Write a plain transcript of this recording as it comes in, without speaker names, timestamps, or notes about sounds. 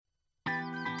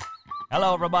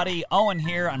Hello everybody, Owen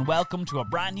here and welcome to a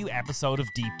brand new episode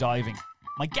of Deep Diving.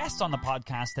 My guest on the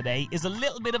podcast today is a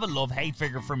little bit of a love-hate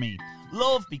figure for me.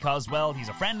 Love because, well, he's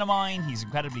a friend of mine, he's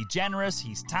incredibly generous,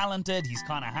 he's talented, he's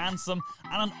kind of handsome,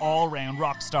 and an all-round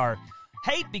rock star.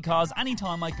 Hate because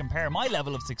anytime I compare my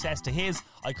level of success to his,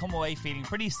 I come away feeling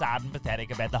pretty sad and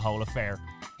pathetic about the whole affair.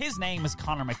 His name is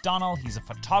Conor McDonald, he's a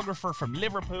photographer from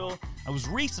Liverpool, and was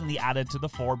recently added to the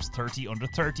Forbes 30 Under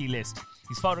 30 list.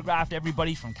 He's photographed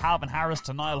everybody from Calvin Harris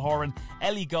to Niall Horan,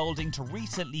 Ellie Goulding to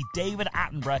recently David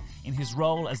Attenborough in his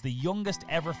role as the youngest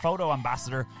ever photo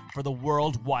ambassador for the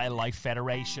World Wildlife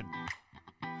Federation.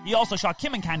 He also shot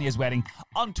Kim and Kanye's wedding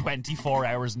on 24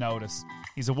 hours notice.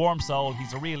 He's a warm soul,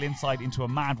 he's a real insight into a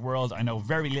mad world I know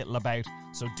very little about,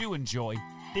 so do enjoy.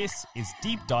 This is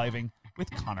Deep Diving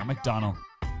with Conor McDonald.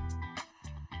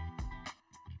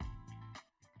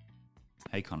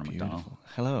 Hey Conor McDonald.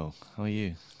 Hello, how are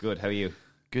you? Good, how are you?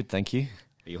 Good, thank you.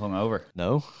 Are you hungover?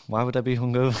 No, why would I be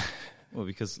hungover? Well,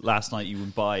 because last night you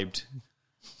imbibed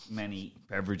many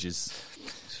beverages.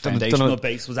 Don't Foundational know-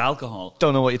 base was alcohol.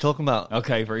 Don't know what you're talking about.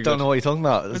 Okay, very good. Don't know what you're talking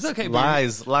about. It's okay,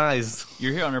 but Lies.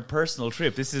 You're here on a personal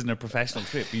trip. This isn't a professional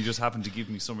trip. You just happen to give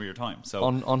me some of your time. So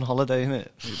On holiday, innit?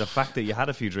 the fact that you had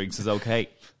a few drinks is okay.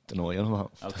 Don't know what you're on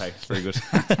about. Okay, very good.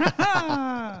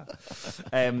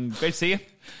 Great to see you.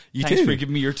 You Thanks too. for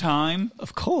giving me your time.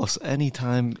 Of course,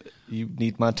 anytime you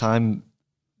need my time,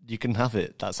 you can have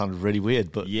it. That sounded really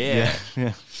weird, but Yeah.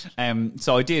 yeah.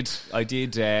 So I did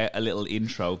a little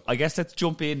intro. I guess let's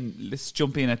jump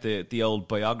in at the old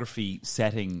biography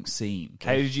setting scene.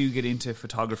 How did you get into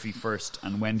photography first,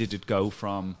 and when did it go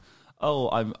from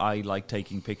I like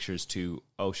taking pictures to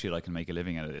oh shit, I can make a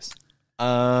living out of this?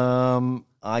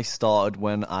 I started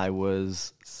when I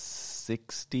was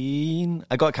 16.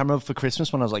 I got a camera for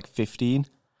Christmas when I was like 15.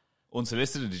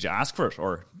 Unsolicited, did you ask for it,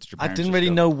 or did your I parents didn't just really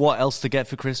go? know what else to get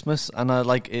for Christmas, and I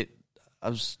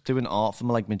was doing art for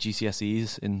my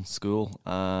GCSEs in school,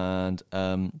 and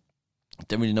didn't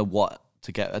really know what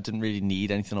to get. I didn't really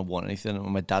need anything or want anything. And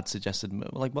my dad suggested,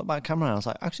 like, what about a camera? And I was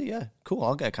like, actually, yeah, cool,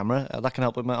 I'll get a camera. That can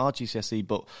help with my art GCSE.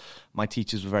 But my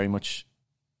teachers were very much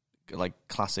like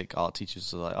classic art teachers,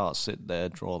 so like, oh, sit there,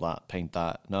 draw that, paint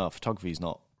that. No, photography is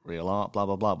not real art, blah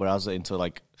blah blah. But I was into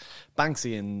like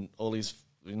Banksy and all these,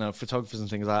 photographers and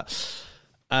things like that.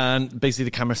 And basically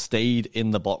the camera stayed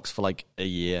in the box for like a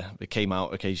year. It came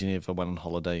out occasionally if I went on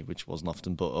holiday, which wasn't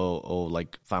often, but or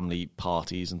like family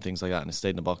parties and things like that, and it stayed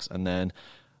in the box. And then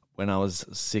when I was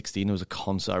 16, there was a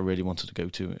concert I really wanted to go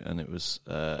to, and it was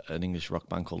an English rock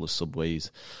band called the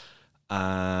Subways.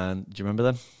 And do you remember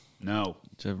them? No.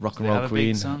 The Rock Do and they Roll have a big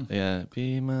Queen. song? Yeah.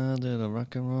 Be my little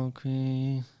rock and roll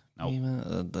queen. No.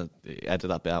 Edit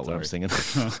that bit out where I'm singing.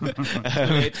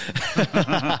 Great.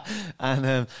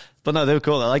 But no, they were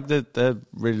cool. I like they're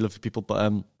really lovely people.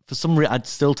 But for some reason, I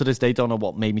still to this day don't know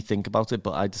what made me think about it.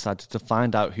 But I decided to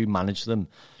find out who managed them,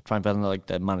 try and find like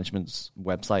their management's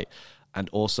website. And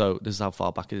also, this is how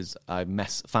far back it is, I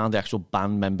found the actual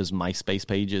band members' MySpace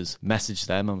pages, messaged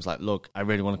them, and was like, look, I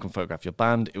really want to come photograph your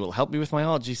band. It will help me with my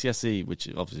art GCSE, which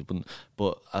it obviously wouldn't,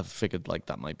 but I figured like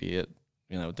that might be it.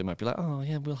 They might be like, oh,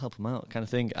 yeah, we'll help them out, kind of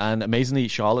thing. And amazingly,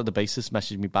 Charlotte, the bassist,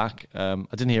 messaged me back. I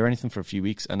didn't hear anything for a few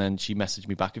weeks, and then she messaged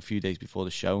me back a few days before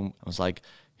the show. I was like,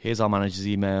 here's our manager's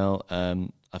email.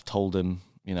 I've told him,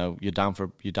 you're down for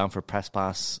a press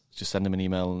pass. Just send him an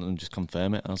email and just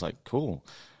confirm it. And I was like, cool.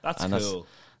 That's and cool.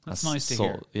 That's nice to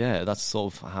hear. Yeah, that's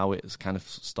sort of how it's kind of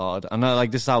started. And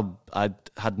this is how I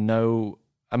had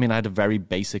a very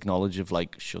basic knowledge of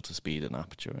like shutter speed and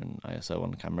aperture and ISO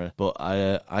on the camera. But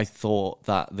I thought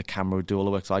that the camera would do all the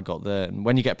work. So I got there. And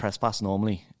when you get press pass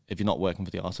normally, if you're not working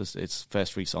for the artist, it's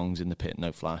first 3 songs in the pit,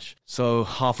 no flash. So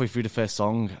halfway through the first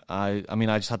song, I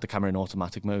just had the camera in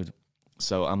automatic mode.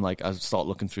 So I'm like, I start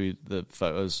looking through the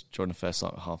photos during the first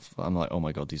half. I'm like, oh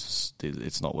my God,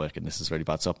 it's not working. This is really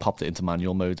bad. So I popped it into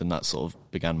manual mode, and that sort of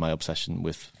began my obsession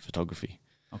with photography.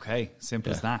 Okay,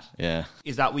 simple as that. Yeah.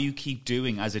 Is that what you keep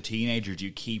doing as a teenager? Do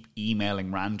you keep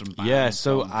emailing random bands? Yeah,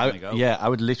 so I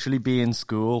would literally be in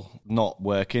school, not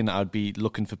working. I'd be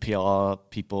looking for PR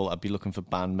people. I'd be looking for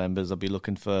band members. I'd be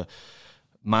looking for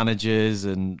managers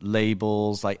and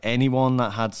labels, like anyone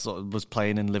that was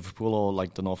playing in Liverpool or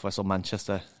like the Northwest or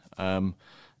Manchester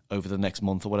over the next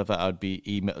month or whatever. I'd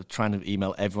be trying to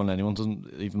email everyone. Anyone,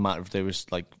 doesn't even matter if they were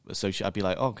like associate. I'd be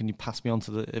like, oh, can you pass me on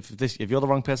to if you're the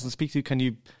wrong person to speak to, can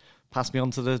you pass me on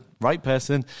to the right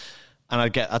person? And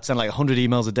I'd send like 100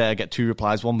 emails a day. I'd get 2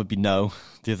 replies. One would be no.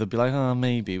 The other would be like, oh,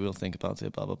 maybe we'll think about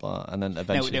it, blah, blah, blah. And then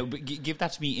eventually... Now, give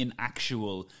that to me in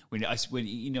actual... When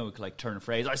like turn a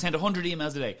phrase. I send 100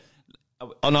 emails a day.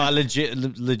 Oh, no, I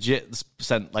legit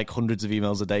sent like hundreds of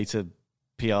emails a day to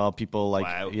PR people. Like,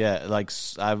 wow. yeah, like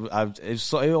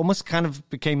it almost kind of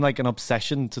became like an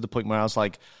obsession to the point where I was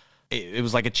like, it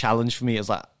was like a challenge for me. It was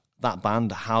like, that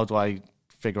band, how do I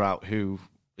figure out who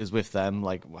is with them?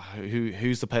 Like,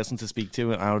 who's the person to speak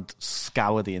to? And I would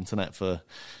scour the internet for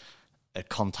a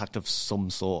contact of some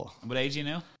sort. What age are you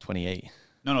now? 28.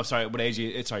 No, sorry. What age are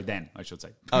you? Sorry, then, I should say.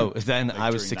 Oh, then Like I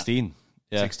was 16.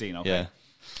 That. Yeah. 16, okay. Yeah.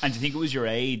 And do you think it was your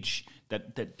age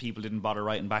that people didn't bother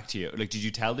writing back to you? Like, did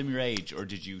you tell them your age, or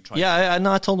did you try? Yeah,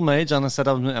 I told them my age, and I said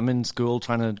I'm in school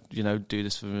trying to do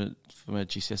this for my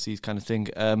GCSEs kind of thing.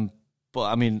 But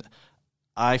I mean,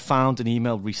 I found an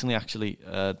email recently actually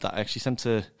that I actually sent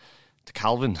to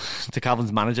Calvin, to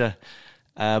Calvin's manager,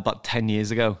 about 10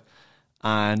 years ago,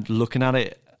 and looking at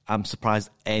it, I'm surprised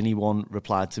anyone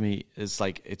replied to me. It's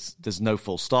like, there's no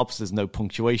full stops, there's no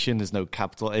punctuation, there's no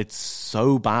capital. It's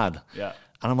so bad. Yeah.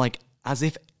 And I'm like, as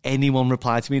if anyone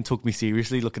replied to me and took me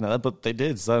seriously looking at it, but they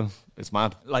did, so it's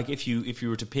mad. Like, if you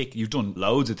were to pick, you've done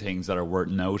loads of things that are worth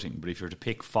noting, but if you were to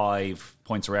pick 5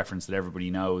 points of reference that everybody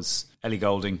knows: Ellie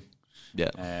Goulding,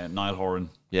 Niall Horan,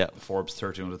 Forbes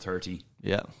 30 under 30,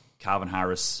 Calvin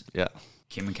Harris,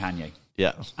 Kim and Kanye,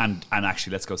 and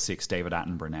actually, let's go 6, David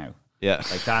Attenborough now. Yeah.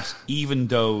 Like that, even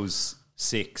those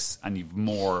 6, and you've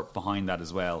more behind that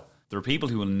as well, there are people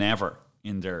who will never,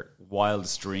 in their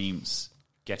wildest dreams,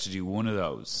 get to do one of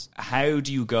those. How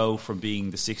do you go from being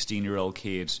the 16-year-old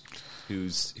kid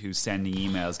who's sending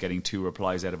emails, getting 2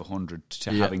 replies out of 100,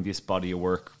 to having this body of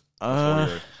work?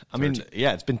 I mean,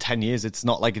 it's been 10 years. It's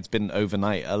not like it's been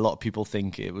overnight. A lot of people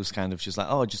think it was kind of just like,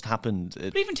 oh, it just happened.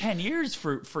 But even 10 years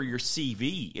for your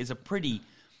CV is a pretty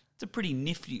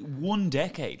nifty 1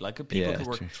 decade. Like, people could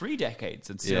work 3 decades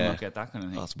and still not get that kind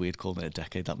of thing. That's weird calling it a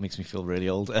decade. That makes me feel really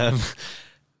old. I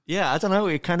don't know.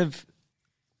 It kind of,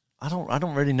 I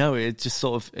don't really know. It just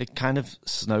sort of, it kind of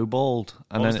snowballed.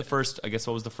 And what was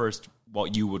the first,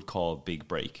 what you would call big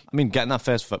break? I mean, getting that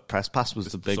first press pass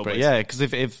was the big break. Yeah, because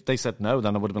if they said no,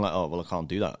 then I would have been like, oh, well, I can't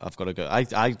do that. I've got to go. I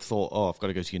thought, I've got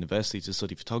to go to university to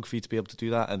study photography to be able to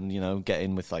do that, and get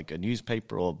in with like a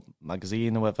newspaper or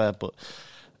magazine or whatever. But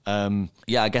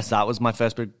I guess that was my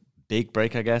first big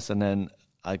break, I guess. And then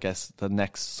I guess the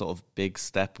next sort of big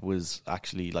step was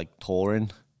actually like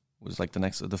touring. Was like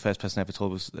the first person I ever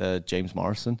toured was James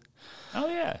Morrison. Oh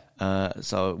yeah.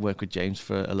 So I worked with James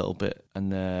for a little bit,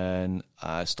 and then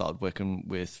I started working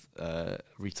with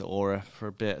Rita Ora for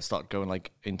a bit. I started going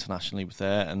like internationally with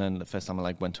her, and then the first time I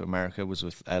like went to America was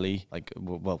with Ellie. Like,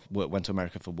 went to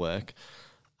America for work.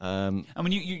 I mean,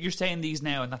 you're saying these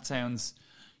now, and that sounds,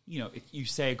 you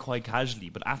say it quite casually,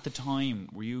 but at the time,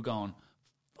 were you going,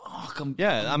 fuck,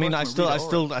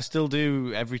 I still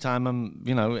do every time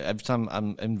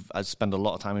I spend a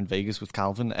lot of time in Vegas with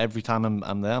Calvin. Every time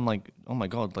I'm there, I'm like, oh my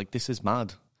God, like, this is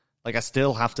mad. Like, I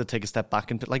still have to take a step back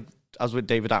and, like, I was with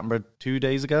David Attenborough 3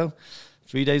 days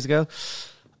ago.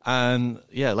 And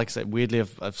yeah, like I said, weirdly,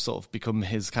 I've sort of become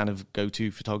his kind of go-to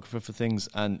photographer for things.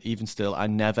 And even still, I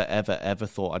never, ever, ever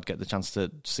thought I'd get the chance to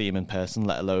see him in person,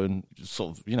 let alone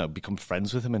sort of, become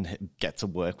friends with him and get to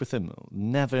work with him.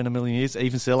 Never in a million years.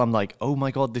 Even still, I'm like, oh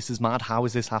my God, this is mad. How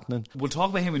is this happening? We'll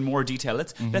talk about him in more detail.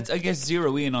 Let's I guess,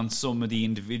 zero in on some of the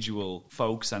individual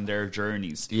folks and their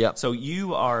journeys. Yeah. So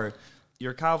you're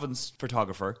Calvin's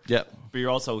photographer. Yeah. But you're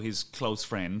also his close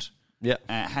friend. Yeah.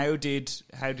 How did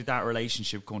that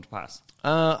relationship come to pass?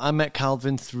 I met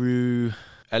Calvin through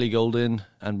Ellie Goulding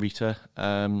and Rita,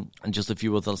 and just a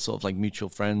few other sort of like mutual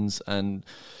friends. And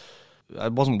I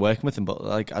wasn't working with him, but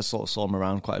like I sort of saw him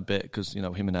around quite a bit because him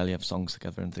and Ellie have songs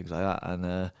together and things like that,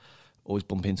 and always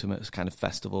bump into him at kind of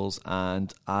festivals.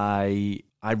 And I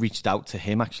reached out to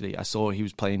him actually. I saw he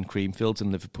was playing Creamfields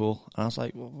in Liverpool, and I was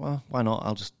like, well, why not?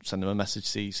 I'll just send him a message,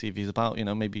 see if he's about.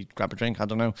 Maybe grab a drink. I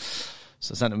don't know.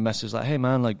 So I sent him a message like, hey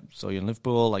man, like, saw you in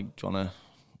Liverpool, like, do you want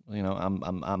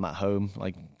to, I'm at home,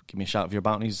 like, give me a shout if you're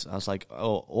about. And I was like,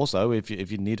 oh, also, if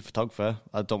you need a photographer,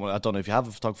 I don't know if you have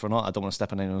a photographer or not, I don't want to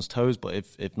step on anyone's toes, but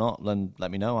if not, then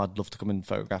let me know, I'd love to come and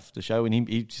photograph the show. And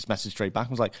he just messaged straight back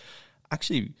and was like,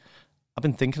 actually, I've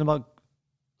been thinking about,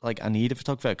 like, I need a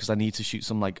photographer because I need to shoot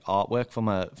some, like, artwork from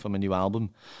a new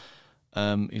album.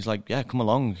 He's like, yeah, come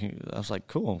along. I was like,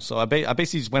 cool. So I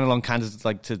basically just went along kind of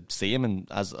like to see him and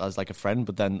as like a friend,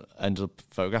 but then ended up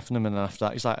photographing him. And then after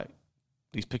that, he's like,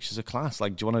 these pictures are class.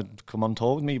 Like, do you want to come on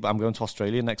tour with me? But I'm going to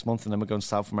Australia next month, and then we're going to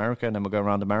South America, and then we're going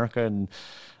around America and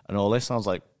all this. And I was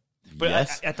like, but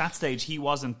yes. At that stage, he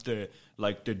wasn't the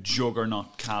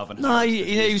juggernaut Calvin. No,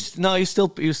 he was still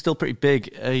pretty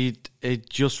big. He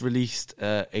just released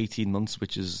 18 Months,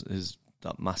 which is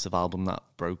that massive album that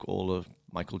broke all of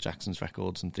Michael Jackson's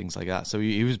records and things like that. So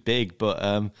he was big,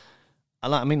 but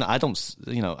I mean, I don't,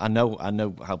 I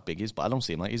know how big he is, but I don't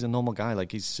see him like he's a normal guy.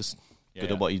 Like, he's just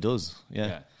good at what he does.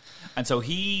 Yeah. And so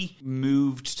he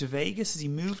moved to Vegas. Has he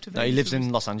moved to Vegas? No, he lives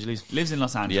in Los Angeles. Lives in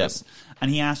Los Angeles. Yeah.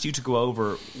 And he asked you to go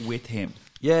over with him.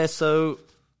 Yeah, so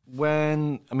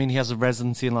he has a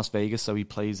residency in Las Vegas, so he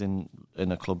plays in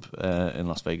a club in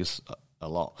Las Vegas a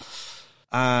lot.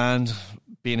 And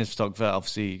being a photographer,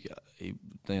 obviously,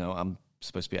 I'm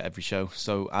supposed to be at every show.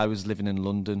 So I was living in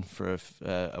London for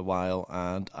a while,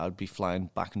 and I'd be flying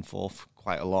back and forth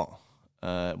quite a lot.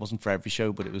 It wasn't for every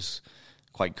show, but it was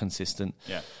quite consistent.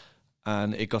 Yeah.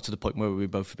 And it got to the point where we were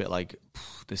both a bit like,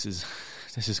 this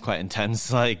is quite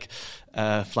intense. Like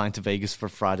flying to Vegas for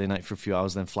Friday night for a few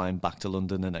hours, then flying back to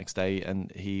London the next day.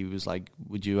 And he was like,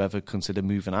 "Would you ever consider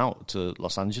moving out to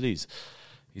Los Angeles?"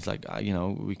 He's like,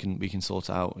 we can sort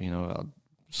out, I'll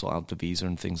sort out the visa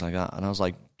and things like that. And I was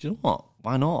like, do you know what?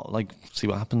 Why not? Like, see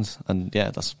what happens. And yeah,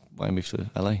 that's why I moved to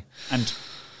LA. And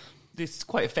this is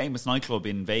quite a famous nightclub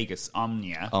in Vegas,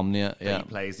 Omnia. Yeah. He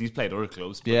plays. He's played other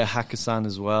clubs. Yeah, Hakkasan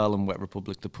as well, and Wet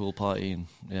Republic, the pool party, and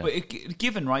yeah. But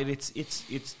given right,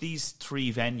 it's these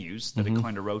three venues that it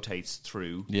kind of rotates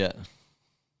through. Yeah.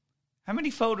 How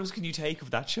many photos can you take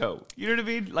of that show? You know what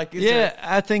I mean? Like,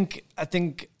 I think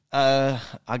I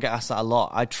get asked that a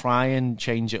lot. I try and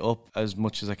change it up as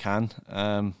much as I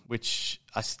can, which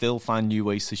I still find new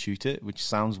ways to shoot it, which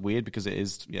sounds weird because it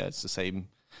is. Yeah, it's the same.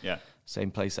 Yeah.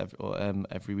 Same place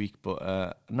every week,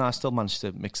 but no, I still manage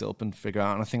to mix it up and figure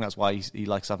out. And I think that's why he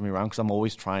likes having me around, because I'm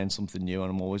always trying something new,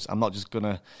 and I'm not just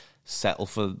gonna settle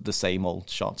for the same old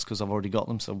shots because I've already got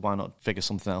them. So why not figure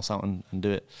something else out and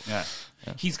do it? Yeah.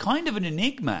 He's kind of an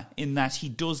enigma in that he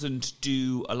doesn't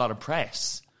do a lot of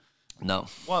press. No.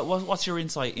 What's your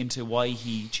insight into why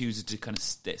he chooses to kind of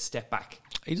step back?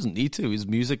 He doesn't need to. His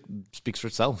music speaks for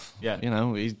itself. Yeah.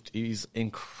 He's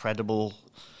incredible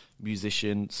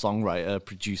musician, songwriter,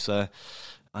 producer,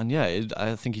 and yeah,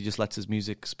 I think he just lets his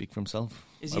music speak for himself.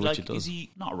 Is he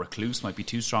not a recluse? Might be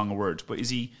too strong a word, but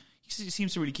he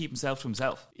seems to really keep himself to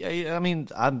himself. Yeah. I mean,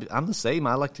 I'm the same.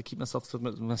 I like to keep myself to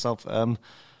myself.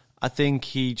 I think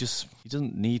he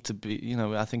doesn't need to be.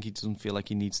 I think he doesn't feel like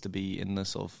he needs to be in the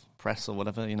sort of press or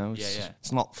whatever.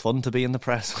 It's not fun to be in the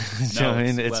press.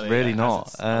 It's really not.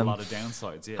 It's a lot of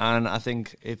downsides. Yeah, and I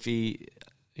think if he.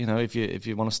 If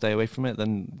you want to stay away from it,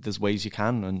 then there's ways you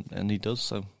can, and he does.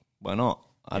 So why not?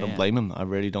 I don't blame him. I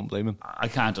really don't blame him. I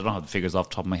don't have the figures off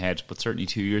the top of my head, but certainly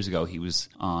 2 years ago he was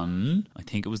on, I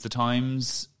think it was the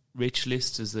Times Rich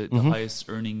list as the highest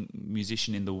earning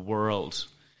musician in the world,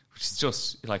 which is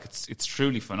just like it's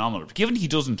truly phenomenal. Given he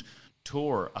doesn't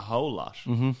tour a whole lot,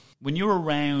 when you're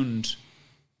around,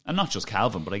 and not just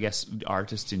Calvin, but I guess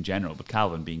artists in general, but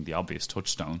Calvin being the obvious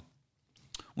touchstone.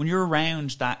 When you're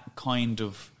around that kind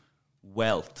of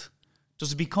wealth,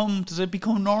 does it become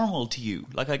normal to you?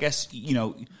 Like, I guess,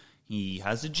 he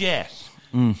has a jet.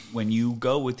 When you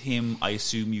go with him, I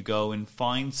assume you go in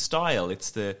fine style.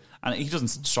 And he doesn't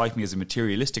strike me as a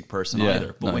materialistic person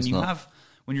either. But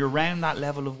when you're around that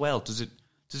level of wealth, does it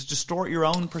distort your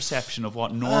own perception of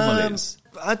what normal is?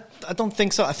 I don't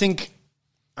think so. I think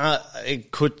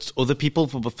it could other people,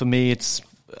 but for me, it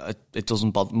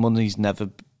doesn't bother. Money's never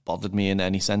bothered me in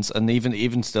any sense, and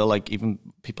even still, like even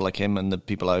people like him and the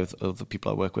people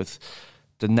I work with,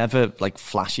 they're never like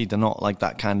flashy. They're not like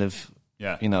that kind of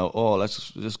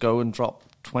let's just go and drop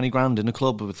 20 grand in a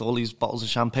club with all these bottles of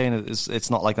champagne. It's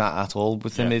not like that at all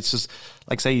with him. It's just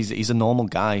like say he's a normal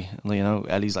guy.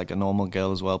 Ellie's like a normal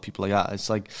girl as well. People like that. It's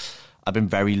like I've been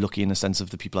very lucky in the sense of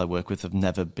the people I work with have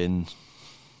never been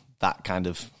that kind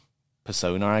of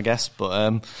persona, I guess.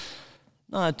 But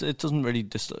no, it doesn't really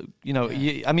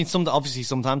I mean,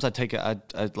 sometimes I take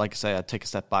it. Like I say, I take a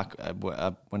step back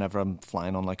whenever I'm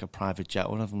flying on like a private jet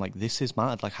or whatever. I'm like, this is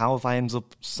mad. Like, how have I ended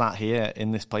up sat here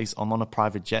in this place? I'm on a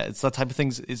private jet. It's that type of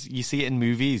things. You see it in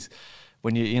movies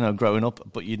when you growing up,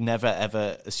 but you'd never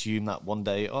ever assume that one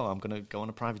day, I'm going to go on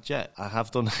a private jet. I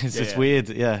have done. It's weird.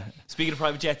 Yeah. Speaking of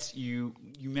private jets, you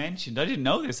mentioned, I didn't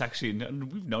know this actually,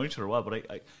 and we've known each other a while,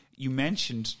 but you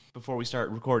mentioned before we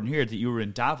started recording here that you were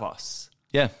in Davos.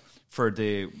 Yeah, for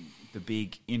the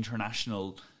big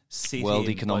international city World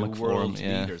Economic Forum,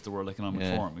 leaders, the World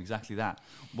Economic Forum, exactly that.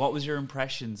 What was your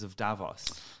impressions of Davos?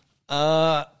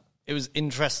 It was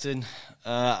interesting.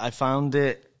 I found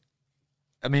it.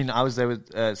 I mean, I was there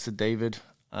with Sir David.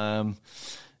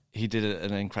 He did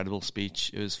an incredible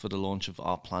speech. It was for the launch of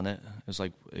Our Planet. It was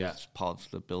like it was part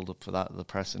of the build up for that, the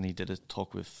press, and he did a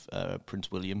talk with Prince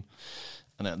William,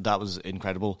 and that was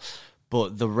incredible.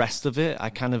 But the rest of it, I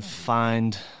kind of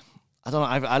find, I don't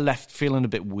know, I left feeling a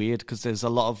bit weird because there's a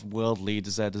lot of world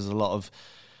leaders there. There's a lot of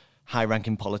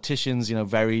high-ranking politicians,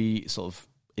 very sort of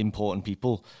important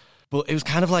people. But it was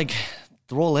kind of like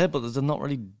they're all there, but they're not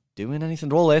really doing anything.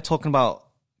 They're all there talking about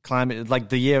climate. Like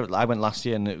the year I went last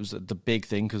year, and it was the big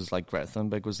thing because like Greta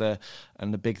Thunberg was there,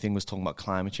 and the big thing was talking about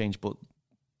climate change. But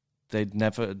they'd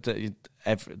never. The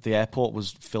airport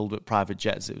was filled with private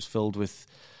jets. It was filled with,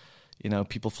 you know,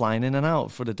 people flying in and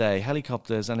out for the day,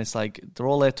 helicopters, and it's like they're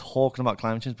all there talking about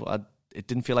climate change, but it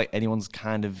didn't feel like anyone's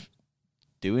kind of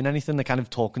doing anything. They're kind of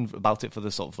talking about it for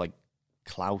the sort of like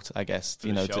clout, I guess. For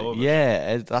you the know, show of it.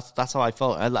 yeah, that's how I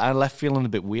felt. I left feeling a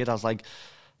bit weird. I was like,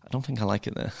 I don't think I like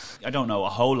it there. I don't know a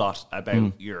whole lot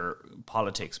about your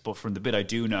politics, but from the bit I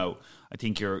do know, I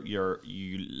think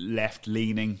you left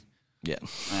leaning. Yeah.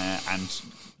 And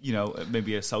you know,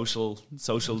 maybe a social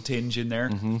tinge in there.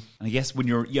 And I guess when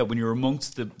you're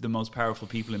amongst the most powerful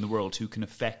people in the world who can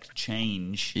affect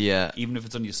change, even if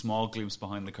it's only a small glimpse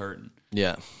behind the curtain.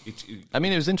 Yeah. I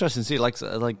mean, it was interesting to see. Like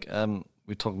we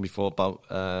were talking before about.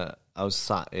 I was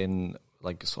sat in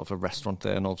like sort of a restaurant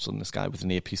there, and all of a sudden this guy with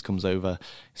an earpiece comes over.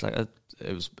 It's like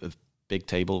it was a big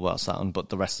table where I sat on, but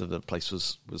the rest of the place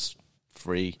was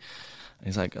free.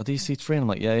 He's like, are these seats free? And I'm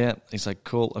like, yeah. He's like,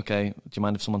 cool, okay. Do you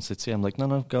mind if someone sits here? I'm like,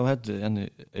 no, go ahead.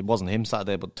 And it wasn't him sat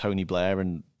there, but Tony Blair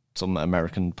and some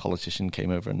American politician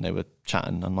came over and they were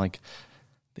chatting. I'm like,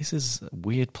 this is a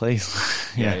weird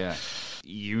place. Yeah.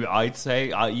 You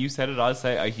said it. I'd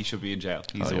say he should be in jail.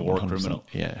 He's a war 100%. criminal.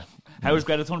 Yeah. How was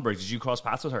Greta Thunberg? Did you cross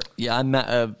paths with her? Yeah, I met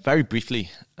her very briefly.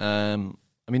 I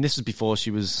mean, this was before she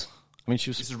was. I mean,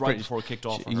 she was. This is right before it kicked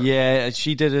off. For her. Yeah,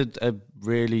 she did a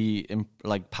really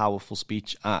powerful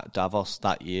speech at Davos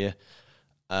that year,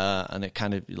 and it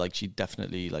kind of like she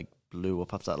definitely like blew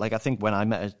up after that. Like I think when I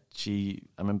met her, I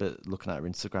remember looking at her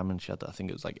Instagram and she had, I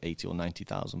think it was like 80 or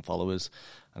 90,000 followers,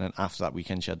 and then after that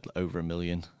weekend she had over 1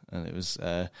 million, and it was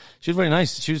she was very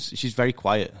nice. She's very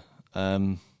quiet,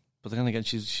 but then again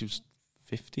she was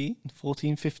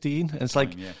 14, 15, and it's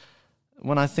like. Yeah.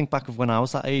 When I think back of when I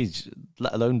was that age,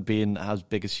 let alone being as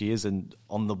big as she is and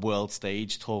on the world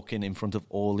stage talking in front of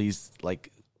all these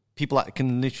like people that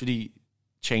can literally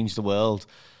change the world,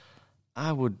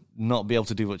 I would not be able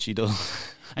to do what she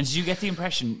does. And did you get the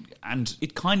impression, and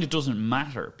it kind of doesn't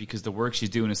matter because the work she's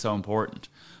doing is so important,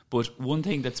 but one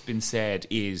thing that's been said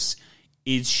is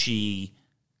she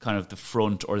kind of the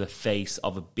front or the face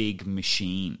of a big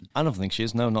machine? I don't think she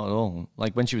is. No, not at all.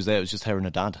 Like when she was there, it was just her and her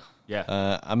dad.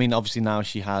 Yeah. I mean, obviously now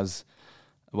she has,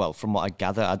 well, from what I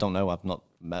gather, I don't know, I've not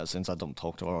met her since, I don't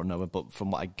talk to her or know her, but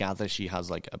from what I gather, she has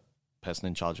like a person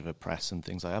in charge of her press and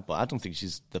things like that. But I don't think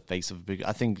she's the face of a big,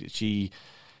 I think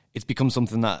it's become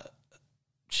something that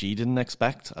she didn't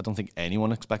expect. I don't think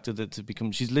anyone expected it to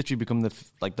become, she's literally become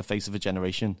the face of a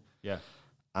generation. Yeah.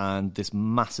 And this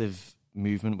massive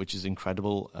movement, which is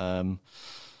incredible.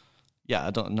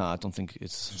 I don't think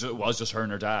it's. It was just her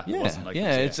and her dad. Yeah, it wasn't like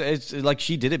it's like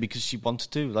she did it because she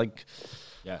wanted to. Like,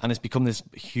 yeah. And it's become this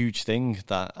huge thing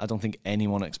that I don't think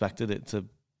anyone expected it to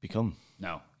become.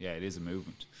 No, yeah, it is a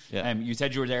movement. Yeah. You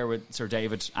said you were there with Sir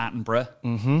David Attenborough.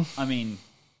 Mm-hmm. I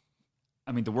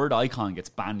mean, the word icon gets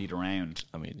bandied around.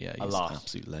 I mean, yeah, a he's lot. An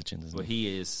absolute legend, isn't But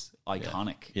he is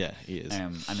iconic. Yeah, he is.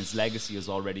 And his legacy is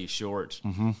already assured.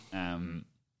 Mm-hmm.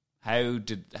 How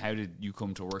did you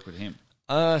come to work with him?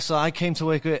 So I came to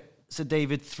work with Sir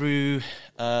David through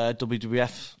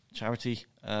WWF charity.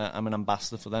 I'm an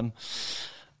ambassador for them,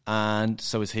 and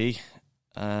so is he.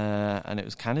 And it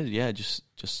was kind of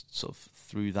just sort of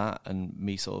through that and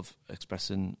me sort of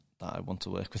expressing that I want to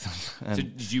work with them. So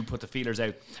did you put the feelers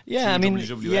out? Yeah, I mean,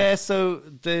 WWF? yeah. So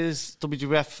there's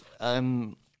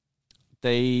WWF.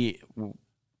 They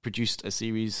produced a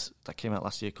series that came out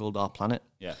last year called Our Planet.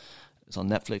 Yeah. It's on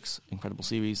Netflix, incredible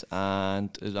series,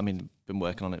 and I mean, been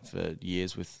working on it for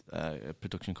years with a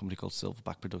production company called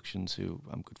Silverback Productions, who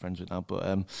I'm good friends with now.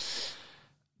 But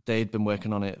they'd been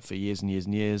working on it for years and years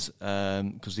and years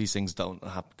because these things don't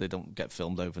get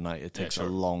filmed overnight. It takes a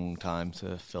long time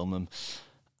to film them.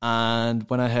 And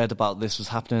when I heard about this was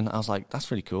happening, I was like,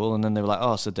 that's really cool. And then they were like,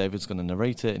 oh, so David's going to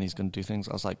narrate it and he's going to do things.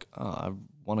 I was like, oh, I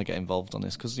want to get involved on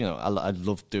this because, you know, I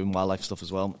love doing wildlife stuff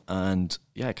as well. And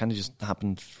yeah, it kind of just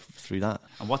happened through that.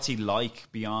 And what's he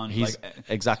like beyond? He's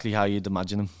exactly how you'd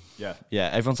imagine him. Yeah.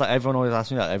 Yeah. Everyone always asks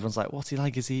me that. Everyone's like, what's he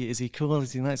like? Is he cool?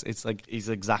 Is he nice? It's like, he's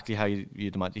exactly how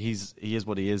you'd imagine. He is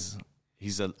what he is.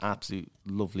 He's an absolute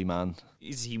lovely man.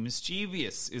 Is he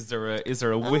mischievous? Is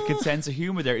there a wicked sense of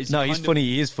humour there? No, he's funny.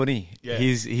 He is funny. Yeah.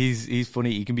 He's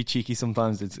funny. He can be cheeky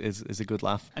sometimes. It's a good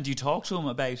laugh. And do you talk to him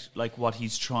about like what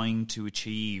he's trying to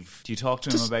achieve? Do you talk to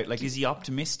him about like, is he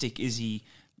optimistic? Is he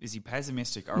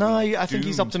pessimistic? No, I think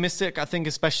he's optimistic. I think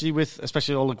especially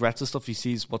all the Greta stuff, he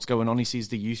sees what's going on. He sees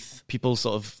the youth, people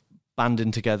sort of banding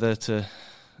together to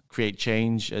create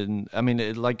change. And I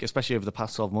mean, like especially over the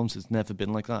past 12 months, it's never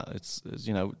been like that. It's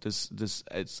you know, there's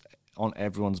it's on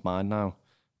everyone's mind now,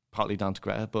 partly down to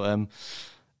Greta, but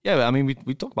yeah, I mean,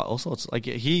 we talk about all sorts. Like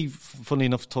he, funnily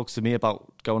enough, talks to me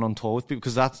about going on tour with people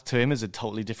because that to him is a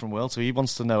totally different world. So he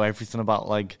wants to know everything about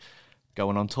like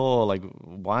going on tour, like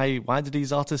why do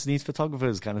these artists need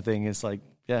photographers, kind of thing. It's like,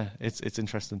 yeah, it's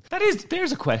interesting.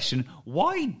 There's a question.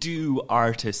 Why do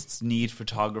artists need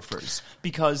photographers?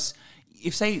 Because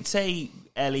if say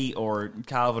Ellie or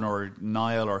Calvin or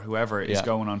Niall or whoever is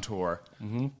going on tour,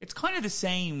 it's kind of the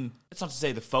same. It's not to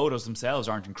say the photos themselves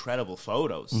aren't incredible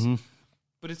photos.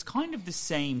 But it's kind of the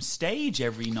same stage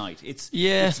every night.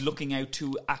 It's looking out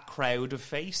to a crowd of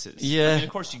faces. Yeah. I mean,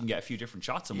 of course, you can get a few different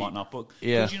shots and whatnot, but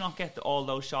could you not get all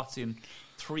those shots in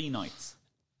 3 nights?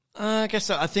 I guess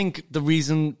so. I think the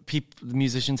reason the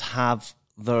musicians have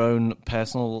their own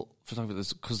personal photographers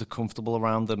is because they're comfortable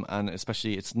around them, and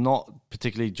especially it's not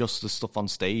particularly just the stuff on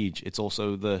stage. It's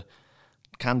also the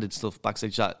candid stuff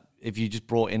backstage that if you just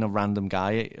brought in a random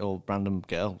guy or random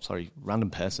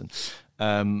person,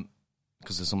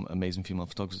 because there's some amazing female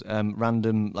photographers,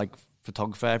 random like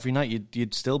photographer every night,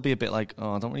 you'd still be a bit like,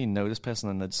 oh, I don't really know this person,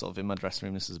 and they're sort of in my dressing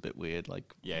room, this is a bit weird. Like,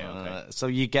 okay. So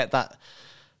you get that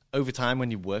over time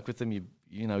when you work with them.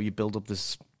 You build up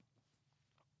this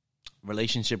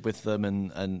relationship with them,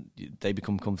 and they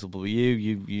become comfortable with you.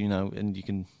 You know, and you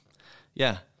can,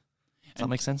 Does that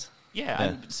make sense? Yeah.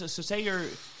 And so say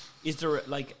is there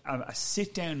like a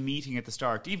sit-down meeting at the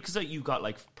start? Because you've got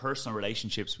like personal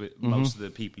relationships with most of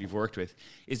the people you've worked with.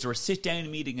 Is there a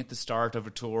sit-down meeting at the start of a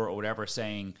tour or whatever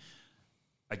saying,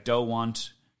 I don't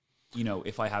want,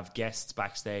 if I have guests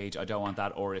backstage, I don't want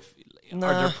that? Or are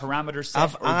there parameters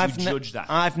set, or do you judge that?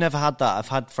 I've never had that. I've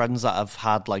had friends that have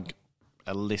had like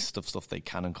a list of stuff they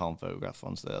can and can't photograph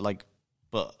once they're like,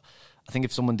 but I think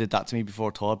if someone did that to me before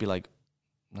a tour, I'd be like,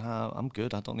 nah, I'm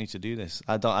good. I don't need to do this.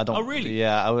 I don't. Oh, really?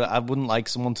 Yeah, I wouldn't like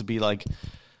someone to be like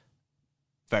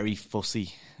very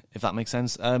fussy, if that makes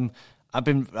sense. I've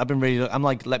been really. I'm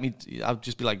like, I'll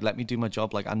just be like, let me do my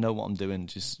job. Like, I know what I'm doing.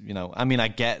 Just I mean, I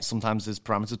get sometimes there's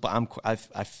parameters, but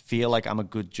I feel like I'm a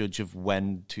good judge of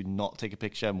when to not take a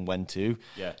picture and when to. Yeah.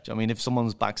 Do you know what I mean, if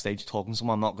someone's backstage talking to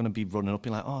someone, I'm not going to be running up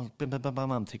and like, oh, bam, bam, bam,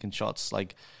 bam, I'm taking shots.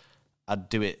 Like, I'd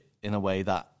do it in a way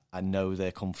that I know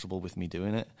they're comfortable with me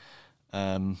doing it.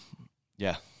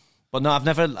 Yeah, but no, I've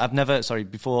never. Sorry,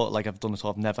 before like I've done it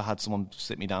all, I've never had someone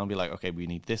sit me down and be like, okay, we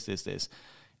need this.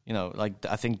 Like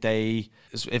I think say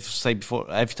before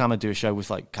every time I do a show with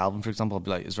like Calvin, for example, I'll be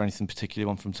like, is there anything particular you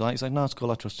want from tonight? He's like, no, it's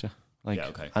cool, I trust you. Like, yeah,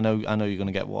 okay. I know you're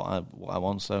gonna get what I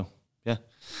want, so yeah.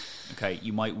 Okay,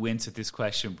 you might wince at this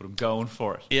question, but I'm going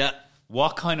for it. Yeah.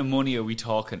 What kind of money are we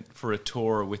talking for a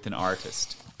tour with an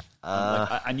artist?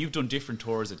 And you've done different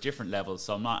tours at different levels,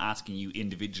 so I'm not asking you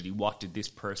individually, what did this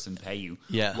person pay you?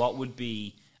 Yeah. What would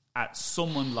be at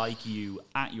someone like you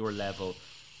at your level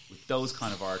with those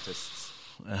kind of artists?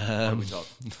 What are we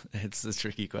talking? It's a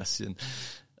tricky question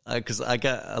because I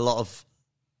get a lot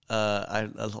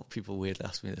of people weirdly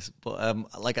ask me this,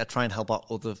 but like I try and help out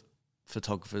other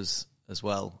photographers as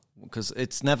well, because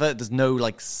there's no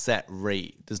like set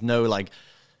rate. There's no like,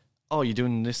 oh, you're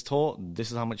doing this tour, this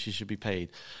is how much you should be paid.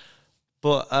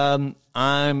 But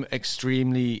I'm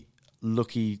extremely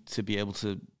lucky to be able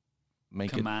to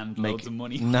make loads of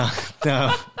money. No.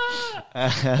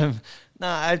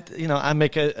 I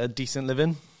make a decent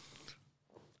living.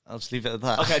 I'll just leave it at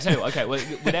that. Okay, I tell you. Okay, well,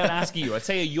 without asking you, I'd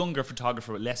say a younger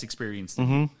photographer with less experience than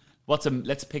you.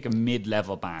 Let's pick a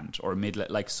mid-level band or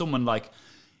like someone like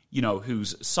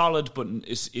who's solid but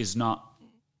is not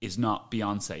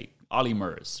Beyonce. Ollie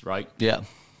Murs, right? Yeah,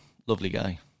 lovely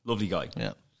guy.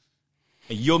 Yeah.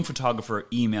 A young photographer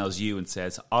emails you and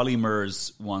says, Ollie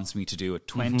Murs wants me to do a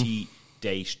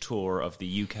 20-date tour of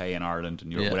the UK and Ireland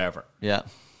and whatever. Yeah.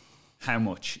 How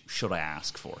much should I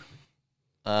ask for?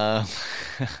 I'd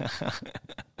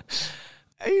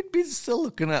be still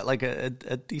looking at like a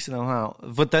decent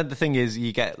amount. But then the thing is,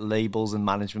 you get labels and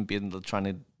management trying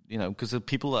to, because there are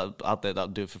people out there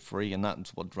that do it for free, and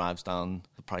that's what drives down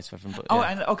the price of everything. But,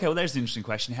 and okay, well, there's an interesting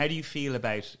question. How do you feel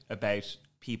about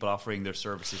people offering their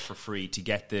services for free to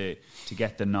get the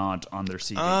nod on their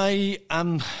CV?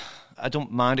 I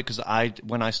don't mind it, because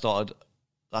when I started,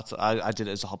 I did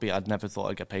it as a hobby. I'd never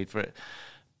thought I'd get paid for it,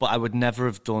 but I would never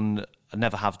have done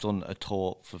a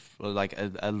tour for like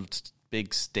a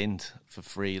big stint for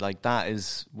free. Like, that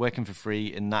is working for free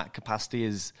in that capacity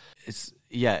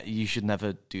you should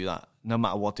never do that, no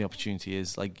matter what the opportunity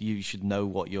is. Like, you should know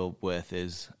what your worth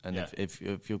is, and if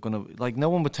you're gonna, like, no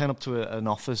one would turn up to an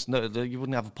office. No, you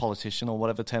wouldn't have a politician or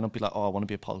whatever turn up and be like, oh, I want to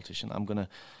be a politician, I'm gonna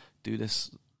do this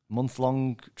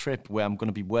month-long trip where I'm going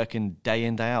to be working day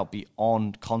in, day out, be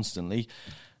on constantly,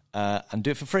 and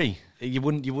do it for free. You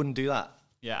wouldn't do that.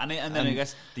 Yeah, and then I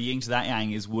guess the yin to that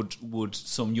yang is would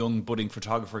some young budding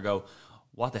photographer go,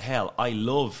 what the hell? I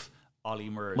love Ollie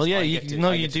Murs. Well, yeah, I you get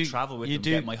do to travel with you them,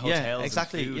 do get my hotels. Yeah,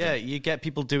 exactly. And food yeah, you get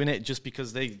people doing it just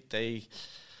because they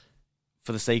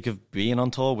for the sake of being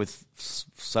on tour with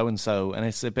so and so, and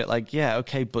it's a bit like, yeah,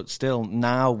 okay, but still,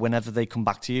 now whenever they come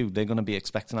back to you, they're going to be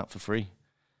expecting that for free.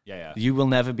 Yeah. You will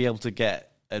never be able to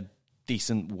get a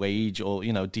decent wage or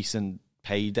decent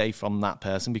payday from that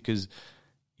person because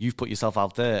you've put yourself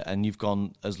out there and you've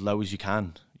gone as low as you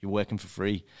can. You're working for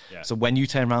free. Yeah. So when you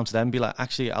turn around to them and be like,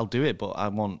 actually, I'll do it, but I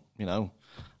want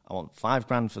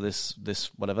 $5,000 for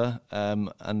this whatever,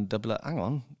 and they'll be like, hang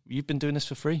on, you've been doing this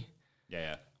for free.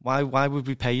 Yeah. Why would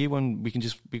we pay you when we can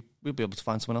we'll be able to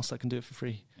find someone else that can do it for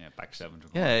free? Yeah, back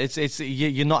 700. Yeah, it's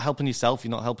you're not helping yourself.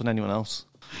 You're not helping anyone else.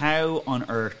 How on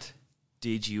earth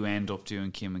did you end up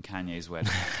doing Kim and Kanye's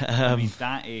wedding? I mean,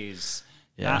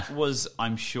 that was,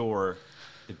 I'm sure,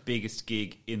 the biggest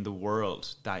gig in the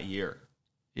world that year.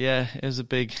 Yeah, it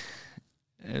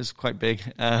was quite big.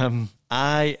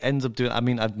 I ended up doing,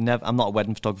 I'm not a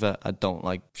wedding photographer. I don't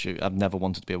like shoot. I've never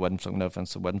wanted to be a wedding photographer. No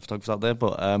offense to wedding photographers out there,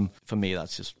 but for me,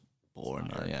 that's just boring.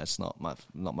 It's not my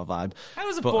vibe. How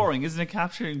is it boring? Isn't it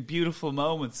capturing beautiful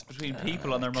moments between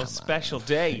people on their most special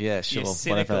day? Yeah, sure. You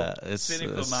cynical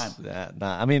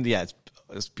man. Yeah,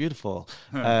 it's beautiful.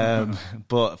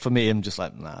 But for me, I'm just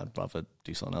like, nah, I'd rather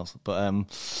do something else. But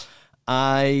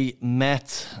I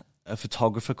met a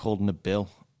photographer called Nabil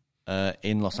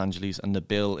in Los Angeles, and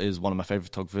Nabil is one of my favorite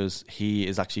photographers. He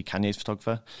is actually Kanye's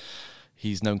photographer.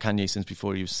 He's known Kanye since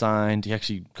before he was signed. He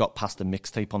actually got past a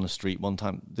mixtape on the street one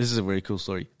time. This is a really cool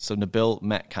story. So Nabil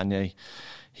met Kanye.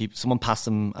 Someone passed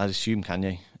him, I assume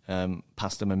Kanye,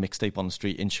 passed him a mixtape on the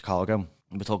street in Chicago.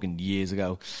 We're talking years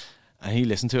ago. And he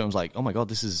listened to it and was like, oh my God,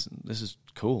 this is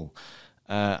cool.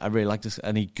 I really like this.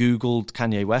 And he Googled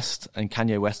Kanye West, and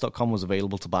KanyeWest.com was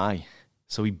available to buy.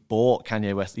 So he bought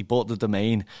Kanye West. He bought the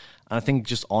domain. And I think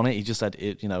just on it, he just said,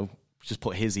 just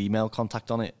put his email contact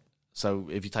on it. So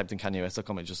if you typed in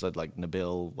KanyeWest.com, it just said like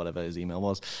Nabil, whatever his email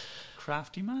was.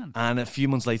 Crafty man. And a few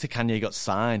months later, Kanye got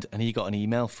signed, and he got an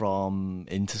email from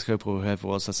Interscope or whoever it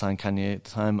was that signed Kanye at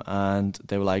the time, and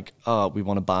they were like, oh, we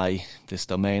want to buy this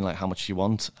domain, like how much do you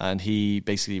want? And he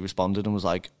basically responded and was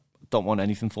like, don't want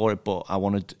anything for it, but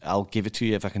I'll give it to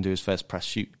you if I can do his first press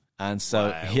shoot. And so,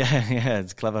 wow. yeah,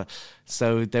 it's clever.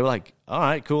 So they were like, all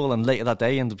right, cool. And later that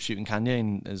day, ended up shooting Kanye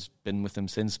and has been with him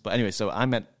since. But anyway, so I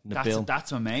met Nabil.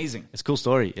 That's amazing. It's a cool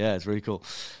story. Yeah, it's really cool.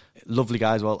 Lovely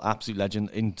guy as well, absolute legend,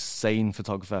 insane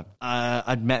photographer.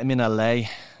 I'd met him in LA,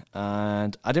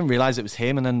 and I didn't realize it was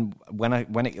him. And then when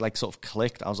it like sort of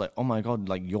clicked, I was like, oh my God,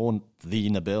 like you're the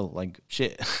Nabil, like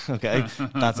shit. Okay,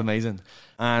 that's amazing.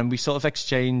 And we sort of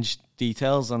exchanged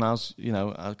details, and I was,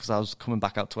 because I was coming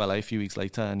back out to LA a few weeks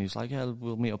later, and he was like, yeah,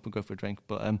 we'll meet up and go for a drink.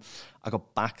 But I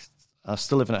got back. I was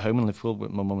still living at home in Liverpool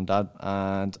with my mum and dad,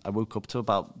 and I woke up to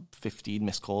about 15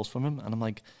 missed calls from him, and I'm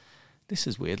like, this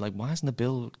is weird. Like, why isn't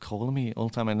Nabil calling me all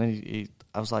the time? And then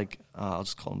I was like, I'll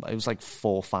just call him back. It was like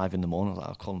 4 or 5 in the morning. I was like,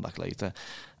 I'll call him back later.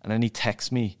 And then he texts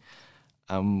me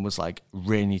and was like,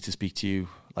 really need to speak to you.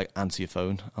 Like, answer your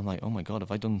phone. I'm like, oh my God,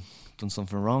 have I done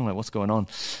something wrong? Like, what's going on?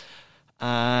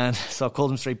 And so I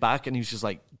called him straight back, and he was just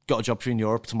like, got a job for you in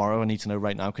Europe tomorrow. I need to know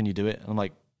right now. Can you do it? And I'm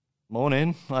like,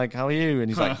 morning. Like, how are you? And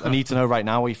he's like, I need to know right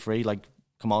now. Are you free? Like,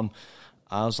 come on.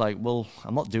 I was like, well,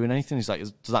 I'm not doing anything. He's like,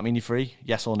 does that mean you're free?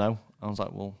 Yes or no? I was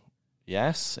like, well,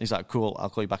 yes. He's like, cool, I'll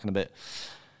call you back in a bit.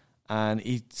 And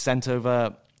he sent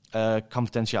over a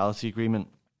confidentiality agreement.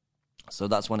 So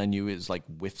that's when I knew it was like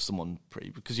with someone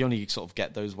because you only sort of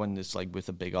get those when it's like with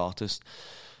a big artist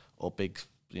or big,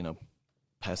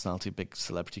 personality, big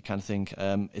celebrity kind of thing.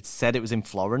 It said it was in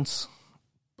Florence.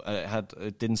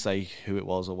 It didn't say who it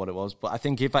was or what it was. But I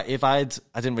think if I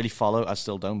didn't really follow, I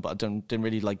still don't, but I didn't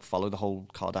really like follow the whole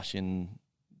Kardashian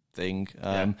thing.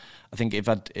 I think if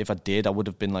I did, I would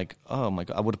have been like, oh my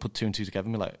God, I would have put 2 and 2 together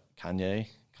and be like, Kanye,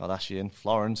 Kardashian,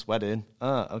 Florence, wedding.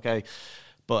 Okay.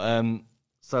 But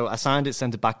so I signed it,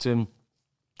 sent it back to him.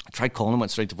 I tried calling him,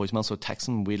 went straight to voicemail, so I texted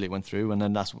him, weirdly it went through, and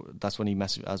then that's when he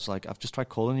messaged. I was like, I've just tried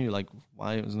calling you, like,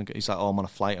 why isn't it? He's like, oh, I'm on a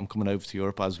flight, I'm coming over to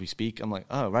Europe as we speak. I'm like,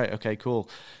 oh, right, okay, cool.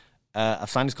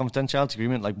 I've signed this confidentiality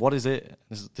agreement, like, what is it?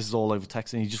 This is all over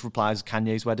text, and he just replies,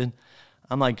 Kanye's wedding.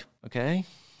 I'm like, okay,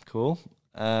 cool.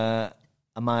 I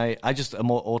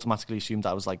more automatically assumed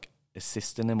I was like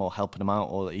assisting him or helping him out,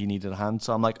 or that he needed a hand.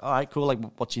 So I'm like, all right, cool, like,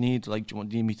 what do you need? Like, do you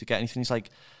need me to get anything? He's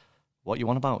like, what you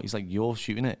want about? He's like, you're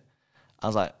shooting it. I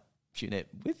was like, shooting it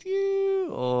with you,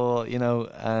 or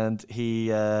and he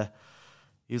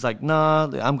he was like, "Nah,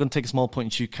 I'm going to take a small point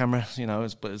and shoot camera,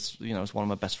 but it's one of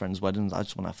my best friend's weddings. I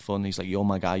just want to have fun." He's like, "You're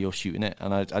my guy, you're shooting it."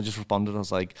 And I just responded, I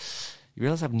was like, "You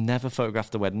realise I've never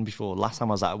photographed a wedding before? Last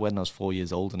time I was at a wedding, I was 4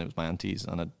 years old, and it was my auntie's,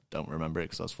 and I don't remember it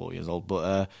because I was 4 years old.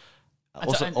 But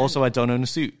also, I don't own a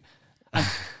suit."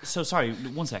 So sorry,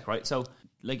 one sec, right? So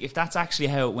like, if that's actually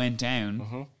how it went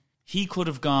down, he could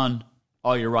have gone,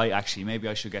 "Oh, you're right. Actually, maybe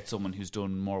I should get someone who's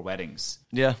done more weddings."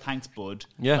 Yeah. Thanks, bud.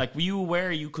 Yeah. Like, were you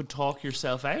aware you could talk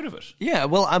yourself out of it? Yeah.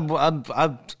 Well, I'm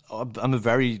a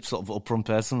very sort of upfront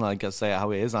person. I guess say it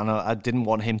how it is, and I didn't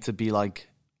want him to be like.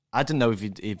 I didn't know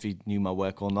if he knew my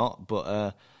work or not,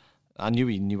 but I knew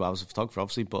he knew I was a photographer,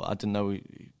 obviously. But I didn't know.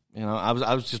 I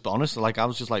was just honest. Like, I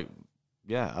was just like,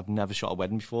 "Yeah, I've never shot a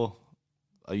wedding before.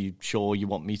 Are you sure you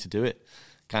want me to do it?"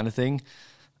 Kind of thing.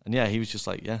 And yeah, he was just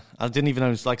like, "Yeah." I didn't even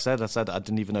own, like I said I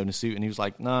didn't even own a suit, and he was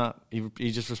like, "Nah."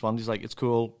 He just responded. He's like, "It's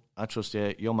cool. I trust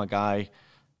you. You're my guy.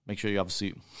 Make sure you have a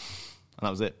suit." And that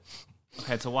was it.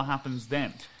 Okay, so what happens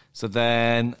then? So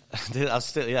then, I was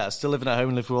still living at home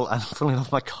in Liverpool, and funnily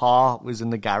enough, my car was in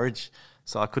the garage,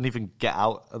 so I couldn't even get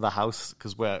out of the house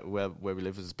because where we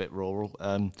live is a bit rural.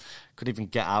 Couldn't even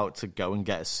get out to go and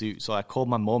get a suit. So I called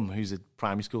my mum, who's a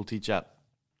primary school teacher.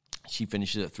 She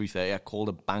finishes at 3:30. I called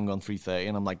her bang on 3:30,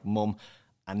 and I'm like, "Mum,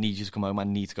 I need you to come home. I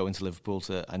need to go into Liverpool.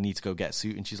 I need to go get a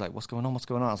suit." And she's like, "What's going on? What's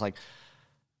going on?" I was like,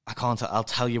 "I can't. I'll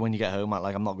tell you when you get home.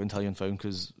 I'm not going to tell you on the phone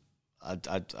because." I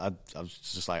was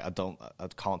just like, I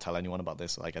can't tell anyone about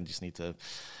this. Like, I just need to.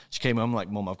 She came home like,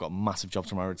 "Mum, I've got a massive job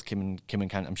tomorrow. It's Kim and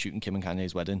Kanye. I'm shooting Kim and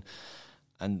Kanye's wedding,"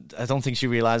 and I don't think she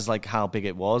realized like how big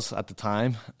it was at the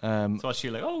time. So she's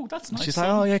like, "Oh, that's nice." She's like,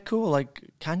 "Oh yeah, cool. Like,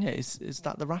 Kanye is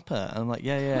that the rapper?" And I'm like,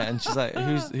 "Yeah." And she's like,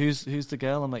 "Who's the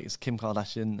girl?" I'm like, "It's Kim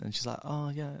Kardashian." And she's like, "Oh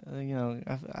yeah,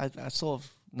 I sort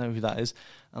of know who that is."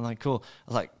 I'm like, "Cool." I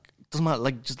was like, "Doesn't matter.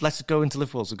 Like, just let's go into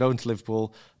Liverpool." So go into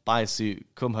Liverpool, buy a suit,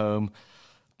 come home,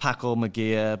 pack all my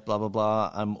gear, blah blah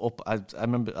blah. I'm up. I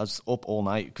remember I was up all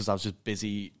night because I was just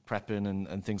busy prepping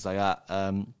and things like that.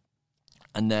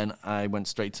 And then I went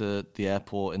straight to the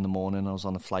airport in the morning. I was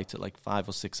on a flight at like 5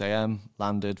 or 6 a.m.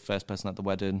 Landed, first person at the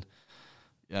wedding,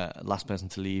 last person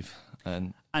to leave.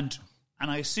 And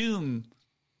I assume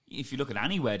if you look at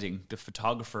any wedding, the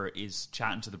photographer is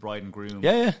chatting to the bride and groom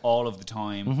all of the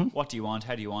time. Mm-hmm. What do you want?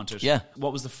 How do you want it? Yeah.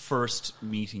 What was the first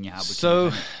meeting you had with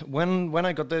So when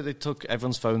I got there, they took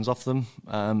everyone's phones off them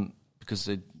because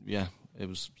it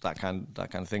was that kind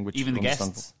of thing. Which even the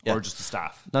guests or just the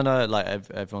staff? No, like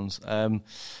everyone's. I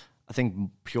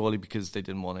think purely because they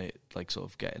didn't want it like sort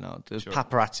of getting out. There's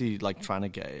paparazzi like trying to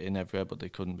get it in everywhere, but they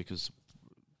couldn't because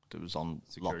it was on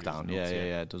security lockdown.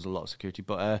 Yeah. There was a lot of security.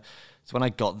 But so when I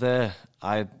got there,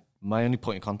 my only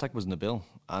point of contact was Nabil,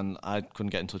 and I couldn't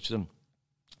get in touch with him.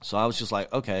 So I was just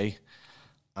like, okay,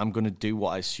 I'm going to do what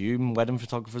I assume wedding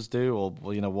photographers do, or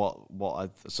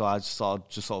so I started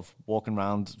just sort of walking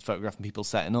around, photographing people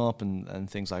setting up and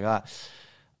things like that.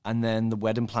 And then the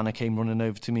wedding planner came running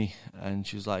over to me, and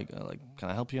she was like, "Can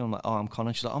I help you?" I'm like, "Oh, I'm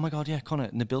Connor." She's like, "Oh my God, yeah, Connor.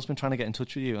 Nabil's been trying to get in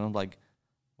touch with you." And I'm like,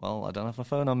 "Well, I don't have my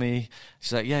phone on me."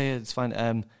 She's like, yeah, it's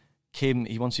fine. Kim,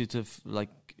 he wants you to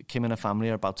Kim and her family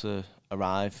are about to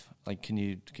arrive. Like, can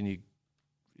you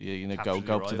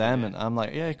go up to them? Yeah. And I'm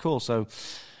like, yeah, cool. So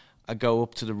I go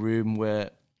up to the room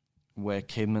where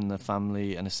Kim and the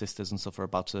family and her sisters and stuff are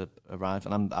about to arrive,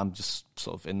 and I'm just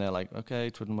sort of in there like, okay,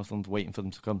 twiddling my thumbs, waiting for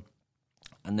them to come.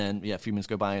 And then a few minutes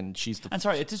go by, and she's And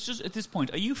sorry, it's just at this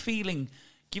point, are you feeling,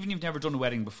 given you've never done a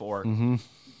wedding before? Mm-hmm.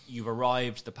 You've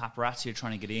arrived, the paparazzi are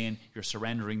trying to get in, you're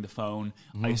surrendering the phone.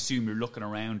 Mm-hmm. I assume you're looking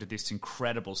around at this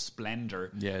incredible splendour.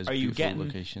 Yeah, it's a beautiful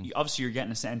location. Obviously, you're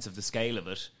getting a sense of the scale of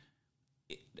it.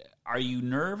 Are you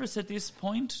nervous at this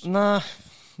point? Nah,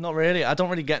 not really. I don't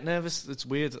really get nervous. It's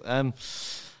weird. I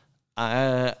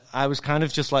was kind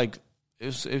of just like, it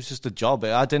was just a job.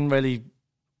 I didn't really,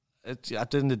 at the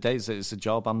end of the day, it's a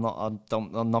job. I'm not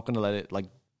going to let it like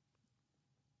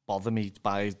bother me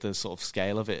by the sort of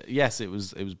scale of it. Yes, it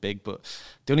was big, but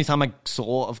the only time I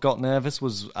sort of got nervous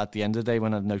was at the end of the day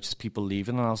when I noticed people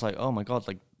leaving, and I was like, oh my God,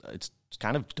 like it's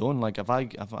kind of done. Like I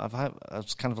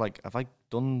was kind of like, have I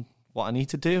done what I need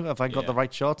to do? Have I got the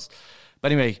right shots?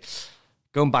 But anyway,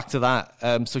 going back to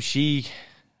that, so she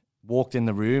walked in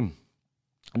the room.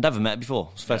 I'd never met her before.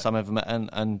 It was the first time I ever met her,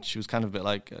 and she was kind of a bit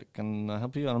like, can I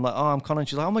help you? And I'm like, oh, I'm Connor. And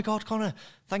she's like, oh my God, Connor,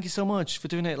 thank you so much for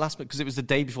doing it last minute, because it was the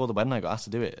day before the wedding I got asked to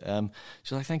do it.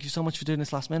 She's like, thank you so much for doing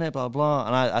this last minute, blah, blah.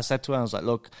 And I said to her, I was like,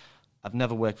 look, I've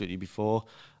never worked with you before.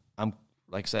 I'm,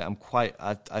 like I say,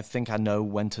 I think I know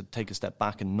when to take a step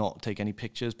back and not take any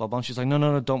pictures, blah, blah. And she's like,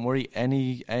 no, don't worry.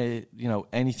 Anything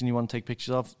you want to take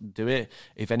pictures of, do it.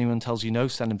 If anyone tells you no,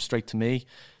 send them straight to me.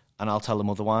 and I'll tell them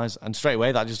otherwise. And straight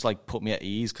away, that just like put me at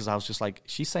ease, because I was just like,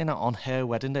 she's saying that on her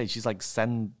wedding day. She's like,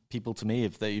 send people to me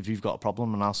if you've got a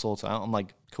problem, and I'll sort it out. I'm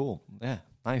like, cool, yeah,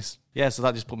 nice, yeah. So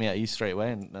that just put me at ease straight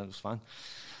away, and it was fine.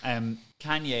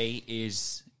 Kanye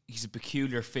he's a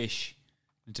peculiar fish.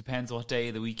 It depends what day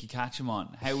of the week you catch him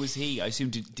on. How was he? I assume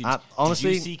did you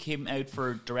seek him out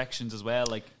for directions as well?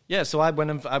 Like, yeah, so I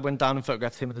went down and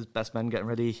photographed him and his best men getting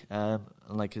ready, and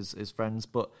like his friends,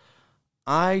 but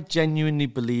I genuinely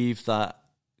believe that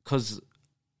because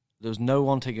there was no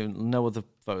other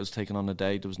photos taken on the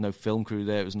day. There was no film crew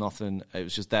there. It was nothing. It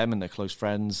was just them and their close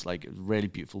friends. Like, it was a really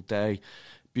beautiful day,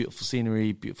 beautiful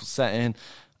scenery, beautiful setting.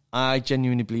 I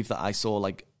genuinely believe that I saw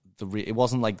like it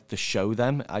wasn't like the show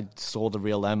them. I saw the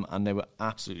real them, and they were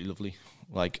absolutely lovely.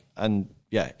 Like, and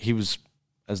yeah, he was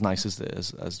as nice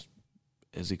as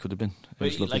he could have been.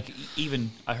 It was like, even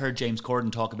I heard James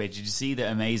Corden talk about it. Did you see the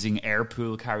amazing air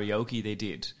pool karaoke they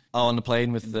did? Oh, on the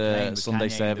plane with the Sunday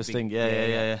service thing.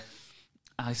 Yeah.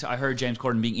 I heard James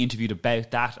Corden being interviewed about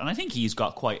that, and I think he's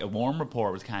got quite a warm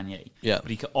rapport with Kanye. Yeah.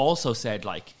 But he also said,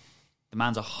 like, the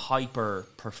man's a hyper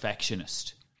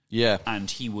perfectionist. Yeah. And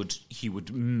he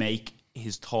would make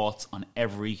his thoughts on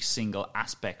every single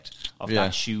aspect of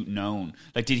that shoot known.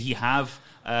 Like, did he have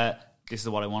this is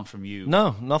what I want from you?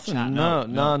 No, nothing. No,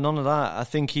 none of that. I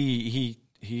think he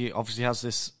obviously has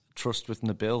this trust with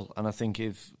Nabil, and I think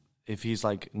if he's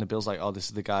like, Nabil's like, oh, this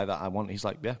is the guy that I want, he's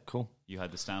like, yeah, cool. You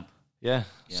had the stamp. Yeah.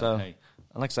 So, okay.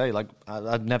 And like I say, like,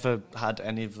 I'd never had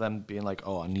any of them being like,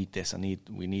 oh, I need this,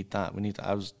 we need that.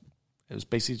 It was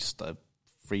basically just a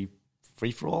free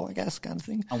for all, I guess, kind of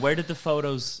thing. And where did the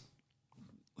photos?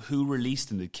 Who released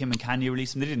them? Did Kim and Kanye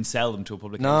release them? They didn't sell them to a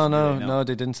publication. No,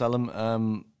 they didn't sell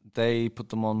them. They put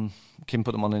them on. Kim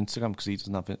put them on Instagram because he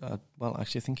doesn't have it. Well,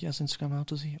 actually, I think he has Instagram now.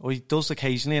 Does he? Or he does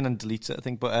occasionally and then deletes it, I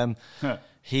think. But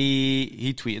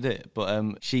he tweeted it.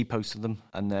 But she posted them,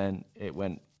 and then it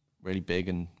went really big,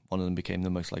 and one of them became the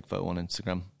most liked photo on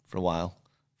Instagram for a while,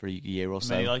 for a year or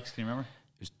so. How many likes? Can you remember?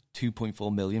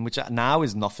 2.4 million, which now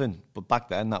is nothing, but back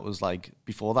then that was like,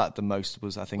 before that the most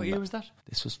was, I think. What year was that?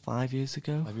 This was 5 years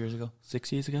ago. 5 years ago.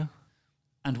 6 years ago.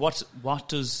 And what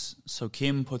does, so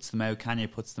Kim puts them out,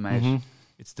 Kanye puts them out. Mm-hmm.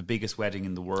 It's the biggest wedding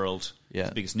in the world. Yeah.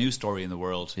 It's the biggest news story in the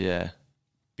world. Yeah.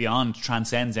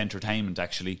 Transcends entertainment,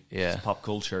 actually. Yeah. It's pop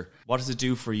culture. What does it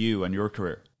do for you and your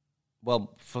career?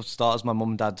 Well, for starters, my mum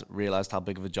and dad realised how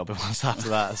big of a job it was after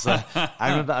that. So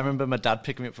I remember my dad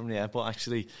picking me up from the airport,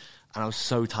 actually, and I was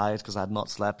so tired because I had not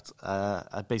slept.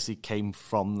 I basically came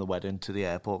from the wedding to the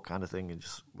airport kind of thing and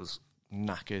just was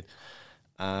knackered.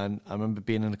 And I remember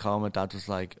being in the car, my dad was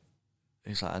like,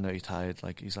 he's like, I know you're tired.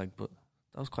 Like, he's like, but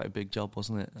that was quite a big job,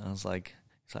 wasn't it? And I was like,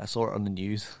 he's like, I saw it on the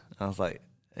news. And I was like,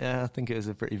 yeah, I think it was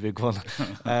a pretty big one.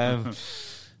 I'll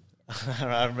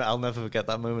never forget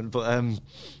that moment. But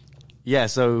yeah,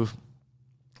 so,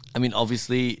 I mean,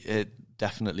 obviously, it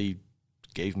definitely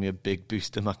gave me a big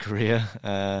boost in my career.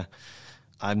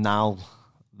 I'm now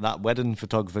that wedding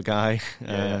photographer guy.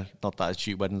 Not that I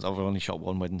shoot weddings. I've only shot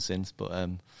one wedding since, but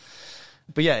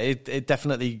yeah, it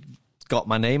definitely got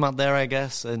my name out there, I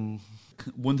guess. And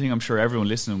one thing I'm sure everyone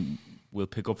listening will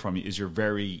pick up from you is you're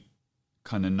very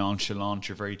kind of nonchalant.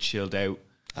 You're very chilled out.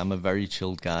 I'm a very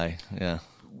chilled guy. Yeah.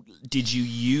 Did you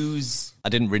use? I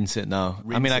didn't rinse it. No,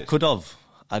 I mean, I could have.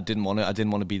 I didn't want to. I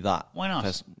didn't want to be that. Why not?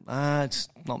 It's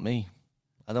not me.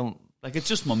 I don't like. It's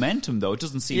just momentum, though. It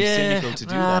doesn't seem cynical to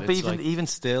do that. But even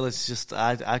still, it's just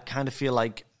I kind of feel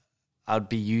like I'd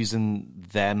be using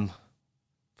them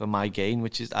for my gain,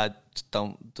 which is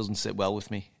doesn't sit well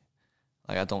with me.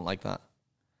 Like, I don't like that.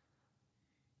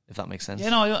 If that makes sense.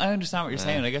 Yeah, no, I understand what you're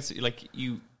saying. I guess like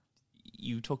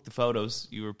you took the photos,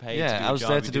 you were paid. Yeah, to do I was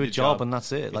there to do a job, and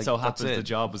that's it. It so happens the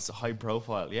job was high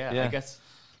profile. Yeah, I guess.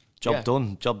 Job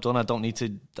done. I don't need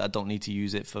to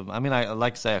use it for. I mean, I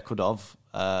like to say I could have,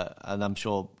 and I'm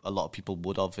sure a lot of people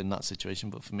would have in that situation.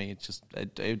 But for me,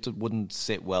 it wouldn't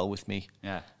sit well with me.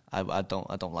 Yeah, I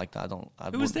don't like that.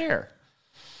 Who was there?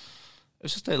 It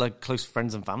was just like close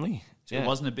friends and family. So it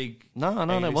wasn't a big. No,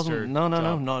 it wasn't. No,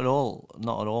 not at all.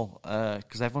 Not at all.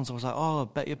 Because everyone's always like, "Oh, I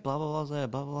bet you blah blah blah's there,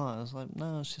 blah blah blah." I was like,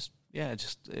 "No, it's just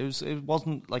it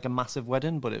wasn't like a massive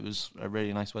wedding, but it was a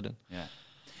really nice wedding." Yeah.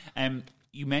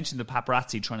 You mentioned the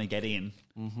paparazzi trying to get in.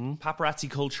 Mm-hmm. Paparazzi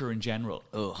culture in general.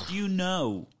 Ugh. Do you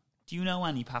know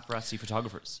any paparazzi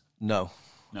photographers? No.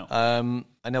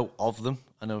 I know of them.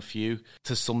 I know a few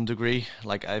to some degree.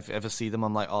 Like, I've ever see them,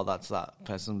 I'm like, oh, that's that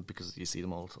person, because you see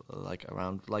them all like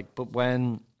around. Like, but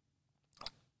when,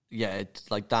 it's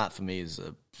like that for me is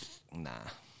nah.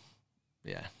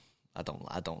 Yeah, I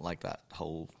don't like that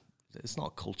whole it's not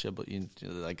a culture, but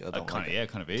like, I don't kind like of, it. yeah,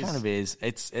 kind of is. Kind of is.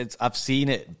 It's. I've seen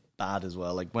it bad as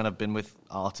well. Like when I've been with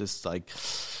artists, like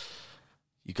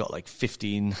you got like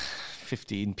 15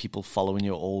 people following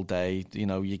you all day. You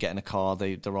know, you get in a car,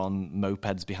 they're on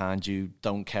mopeds behind you,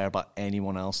 don't care about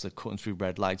anyone else. They're cutting through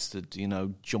red lights,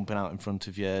 jumping out in front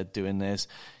of you, doing this.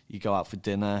 You go out for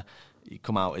dinner, you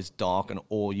come out, it's dark, and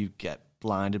all you get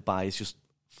blinded by is just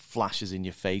flashes in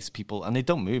your face. People, and they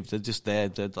don't move. They're just there.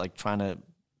 They're like trying to,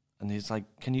 and it's like,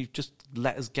 can you just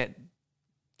let us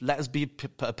be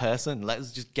a person? Let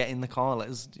us just get in the car. Let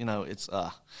us, it's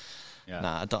Yeah.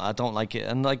 Nah, I don't like it.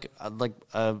 And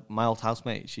my old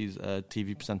housemate, she's a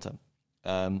TV presenter.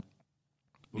 Would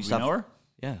we know her?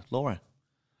 Yeah, Laura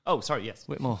Oh, sorry, yes.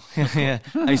 Whitmore. Yeah,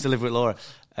 I used to live with Laura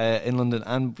in London,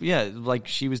 and yeah, like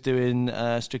she was doing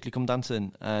Strictly Come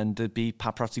Dancing, and there'd be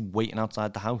paparazzi waiting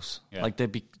outside the house. Yeah. Like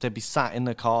they'd be sat in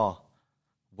the car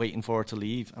waiting for her to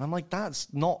leave, and I'm like, that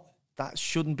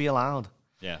shouldn't be allowed.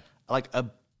 Yeah. Like a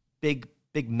big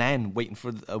men waiting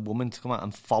for a woman to come out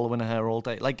and following her all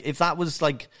day. Like if that was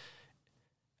like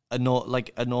a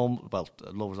normal, well,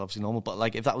 law was obviously normal, but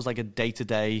like if that was like a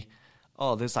day-to-day,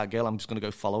 oh, there's that girl, I'm just going to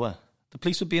go follow her. The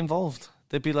police would be involved.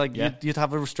 They'd be like, yeah. you'd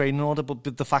have a restraining order, but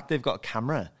the fact they've got a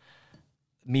camera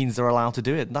means they're allowed to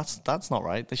do it. That's not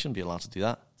right. They shouldn't be allowed to do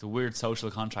that. It's a weird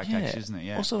social contract, actually, isn't it?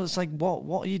 Yeah. Also, it's like,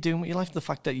 what are you doing with your life? The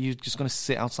fact that you're just going to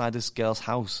sit outside this girl's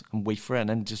house and wait for her and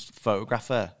then just photograph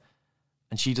her,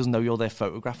 and she doesn't know you're there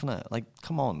photographing her. Like,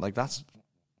 come on, like that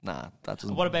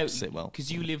doesn't. What about sit well? Because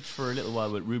you lived for a little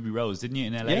while with Ruby Rose, didn't you,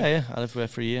 in LA? Yeah, I lived there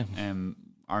for a year.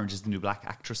 Orange is the New Black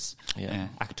actress, Yeah.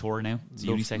 actor now. It's a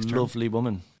unisex term. Lovely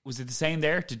woman. Was it the same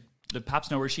there? Did the Paps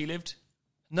know where she lived?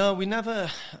 No, we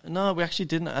actually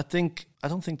didn't. I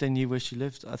don't think they knew where she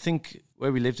lived. I think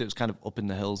where we lived, it was kind of up in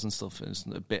the hills and stuff. It was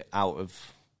a bit out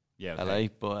of LA,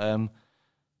 but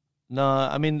no,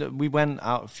 I mean, we went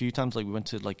out a few times. Like we went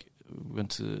to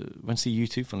see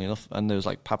U2, funnily enough, and there was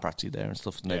like paparazzi there and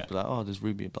stuff, and they'd be like, "Oh, there's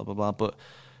Ruby," blah blah blah. But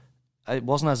it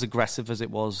wasn't as aggressive as it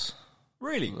was.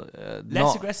 Really,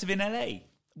 less aggressive in LA.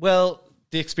 Well,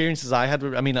 the experiences I had,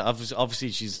 I mean, obviously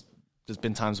there's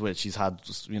been times where she's had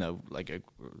just,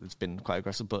 it's been quite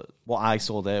aggressive, but what I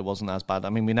saw there wasn't as bad.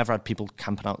 I mean, we never had people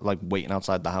camping out, like waiting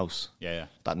outside the house. Yeah.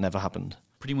 That never happened.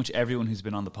 Pretty much everyone who's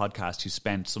been on the podcast who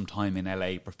spent some time in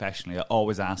LA professionally, I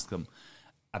always ask them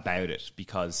about it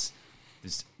because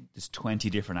there's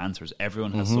 20 different answers.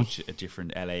 Everyone has such a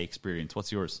different LA experience.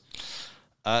 What's yours?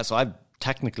 So I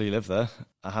technically live there.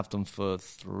 I have done for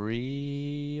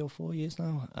 3 or 4 years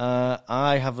now.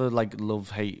 I have a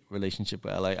love-hate relationship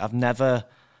with LA. I've never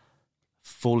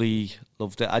fully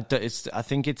loved it. I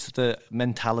think it's the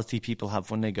mentality people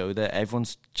have when they go there.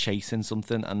 Everyone's chasing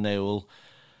something, and they will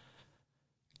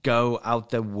go out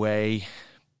their way.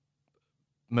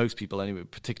 Most people, anyway,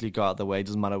 particularly go out their way. It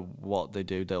doesn't matter what they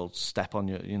do. They'll step on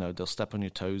they'll step on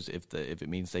your toes if it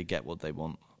means they get what they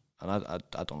want. And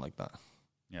I don't like that.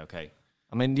 Yeah. Okay.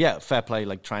 I mean, yeah, fair play.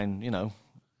 Like, try and,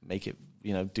 make it,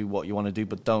 do what you want to do,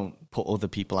 but don't put other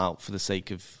people out for the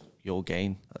sake of your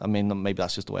gain. I mean, maybe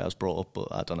that's just the way I was brought up, but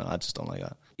I don't know. I just don't like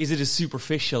that. Is it as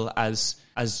superficial as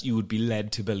you would be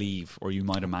led to believe, or you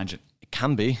might imagine? It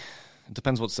can be. It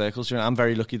depends what circles you're in. I'm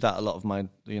very lucky that a lot of my,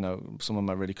 some of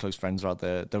my really close friends are out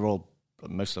there.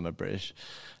 Most of them are British.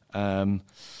 So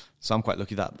I'm quite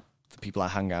lucky that the people I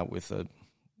hang out with are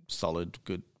solid,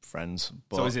 good friends.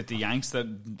 But so is it the Yanks that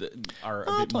are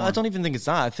a bit more? I don't even think it's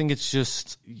that. I think it's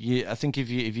just, I think if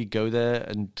you go there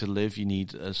and to live, you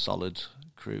need a solid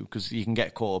crew, because you can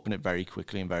get caught up in it very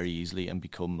quickly and very easily and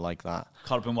become like that.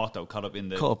 Caught up in what though? Caught up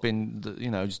in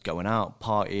the, just going out,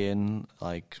 partying,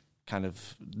 like kind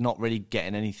of not really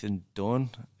getting anything done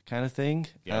kind of thing.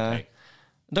 Yeah, okay.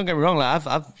 Don't get me wrong, like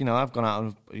I've gone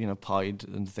out and partied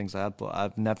and things like that, but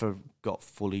I've never got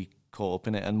fully caught up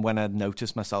in it. And when I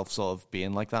notice myself sort of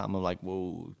being like that, I'm like,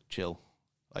 whoa, chill,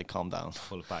 like calm down,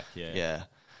 pull it back. Yeah.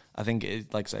 I think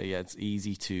it's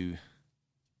easy to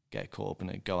get caught up in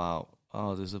it, go out,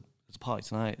 oh, there's a party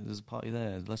tonight, there's a party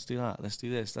there, let's do that, let's do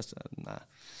this, nah.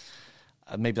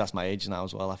 Maybe that's my age now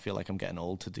as well. I feel like I'm getting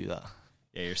old to do that.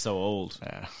 Yeah, you're so old.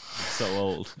 Yeah. You're so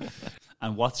old.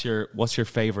 And what's your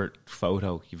favorite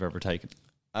photo you've ever taken?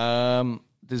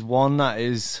 There's one that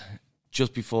is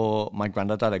just before my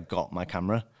granddad died. I got my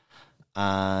camera,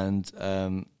 and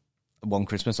one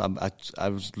Christmas, I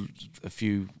was a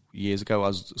few years ago. I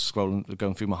was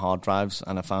going through my hard drives,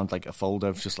 and I found like a folder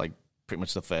of just like pretty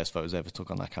much the first photos I ever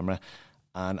took on that camera.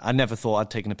 And I never thought I'd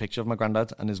taken a picture of my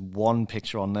granddad. And there's one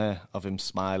picture on there of him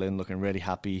smiling, looking really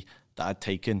happy, that I'd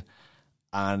taken.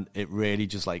 And it really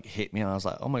just like hit me, and I was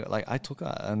like, "Oh my god!" Like I took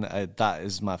that, and that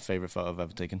is my favorite photo I've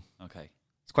ever taken. Okay,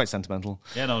 It's quite sentimental.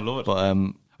 Yeah, no, love it.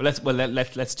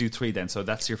 But let's do 3 then. So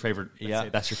that's your favorite. Let's say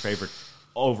that's your favorite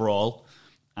overall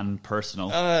and personal.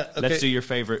 Okay. Let's do your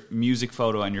favorite music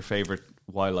photo and your favorite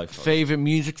wildlife photo. Favorite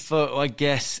music photo, I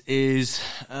guess, is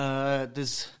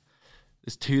there's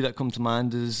 2 that come to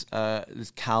mind. There's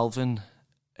Calvin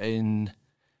in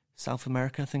South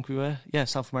America, I think we were. Yeah,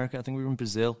 South America. I think we were in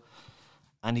Brazil.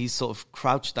 And he's sort of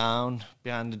crouched down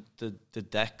behind the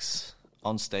decks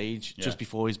on stage just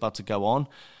before he's about to go on.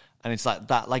 And it's like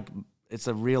that, like, it's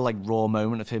a real, like, raw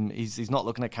moment of him. He's not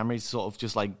looking at camera. He's sort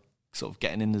of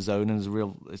getting in the zone, and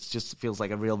it just feels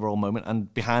like a real raw moment.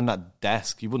 And behind that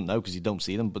desk, you wouldn't know because you don't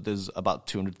see them, but there's about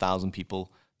 200,000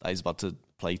 people that he's about to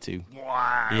play to.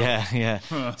 Wow. Yeah.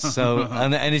 So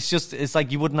and it's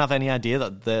like you wouldn't have any idea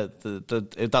that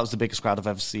that was the biggest crowd I've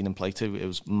ever seen him play to. It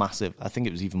was massive. I think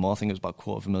it was even more. I think it was about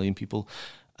 250,000 people.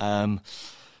 And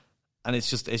it's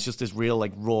just this real,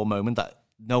 like, raw moment that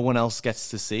no one else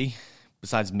gets to see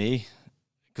besides me,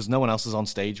 because no one else is on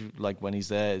stage, like, when he's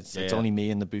there. It's only me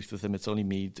in the booth with him. It's only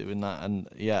me doing that. And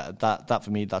yeah, that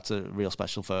for me, that's a real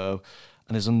special photo.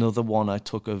 And there's another one I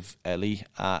took of Ellie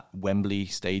at Wembley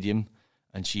Stadium,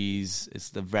 and it's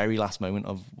the very last moment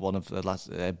of one of the last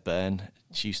Burn.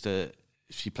 She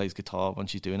plays guitar when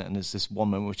she's doing it, and there's this one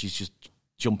moment where she's just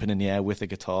jumping in the air with a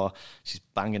guitar. She's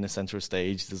banging the centre of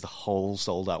stage. There's the whole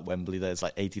sold out Wembley. There's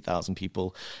like 80,000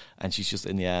 people, and she's just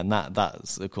in the air. And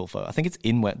that's a cool photo. I think it's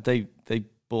in Wembley. They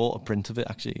bought a print of it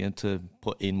actually to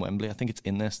put in Wembley. I think it's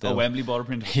in there still. Oh, Wembley bought a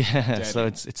print of it? Yeah, Deadly. so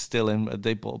it's still in.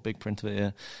 They bought a big print of it,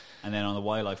 yeah. And then on the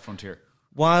wildlife frontier?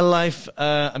 Wildlife,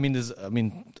 I mean,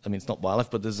 it's not wildlife,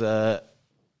 but there's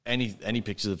any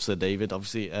pictures of Sir David,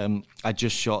 obviously. I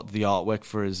just shot the artwork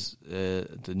for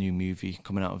the new movie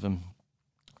coming out of him.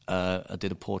 I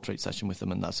did a portrait session with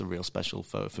him, and that's a real special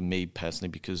photo for me personally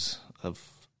because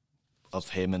of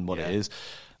him and what it is.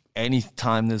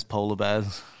 Anytime there's polar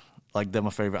bears, like, they're my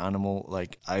favourite animal.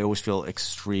 Like, I always feel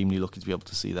extremely lucky to be able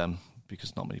to see them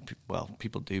because not many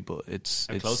people do, but it's...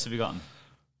 How close have you gotten?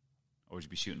 Or would you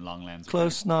be shooting long lens?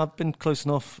 Close? No, I've been close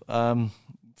enough.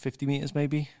 50 metres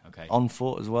maybe. Okay. On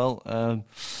foot as well.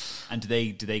 And do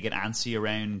they get antsy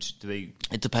around?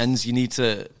 It depends. You need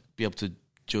to be able to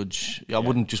judge. I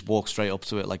wouldn't just walk straight up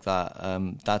to it like that.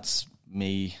 That's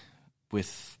me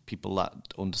with people that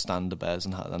understand the bears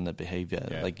and their behaviour.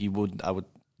 Yeah. Like, I would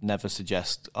never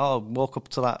suggest, walk up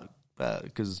to that bear,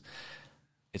 because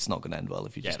it's not going to end well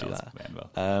if you just do that. End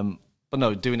well. But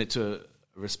no, doing it to a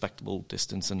respectable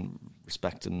distance and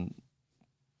respecting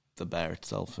the bear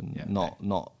itself, and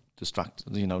not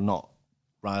distracted, not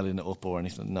riling it up or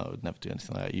anything. No, I'd never do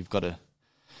anything like that. You've got to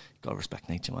respect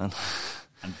nature, man.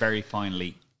 And very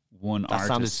finally, one that artist.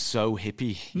 sounded so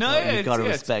hippie. No, you've got to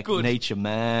respect nature,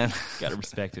 man. Got to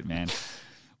respect it, man.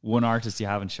 One artist you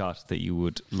haven't shot that you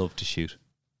would love to shoot.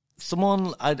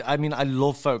 Someone, I mean, I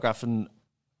love photographing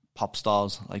pop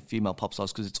stars, like female pop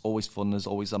stars, because it's always fun. There's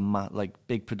always a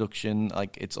big production.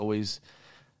 Like, it's always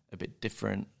a bit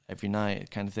different every night,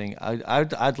 kind of thing.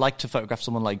 I'd like to photograph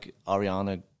someone like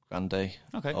Ariana Grande,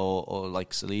 okay, or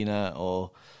like Selena, or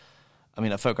I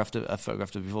mean, I photographed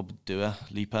her before, but Dua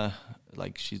Lipa,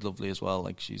 like, she's lovely as well.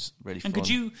 Like, she's really fun.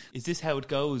 And is this how it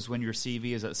goes when your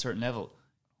CV is at a certain level?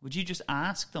 Would you just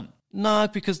ask them? No,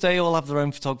 because they all have their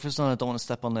own photographers, and I don't want to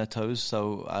step on their toes.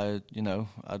 So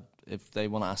if they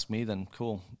want to ask me, then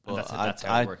cool. But that's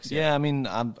how it works. Yeah, I mean,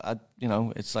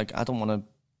 it's like, I don't want to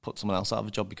put someone else out of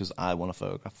a job because I want to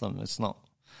photograph them. It's not.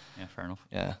 Yeah, fair enough.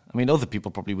 Yeah, I mean, other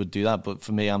people probably would do that, but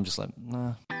for me, I'm just like,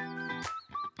 nah.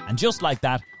 And just like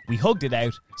that, we hugged it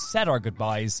out, said our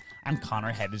goodbyes, and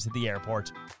Connor headed to the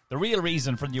airport. The real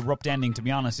reason for the abrupt ending, to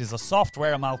be honest, is a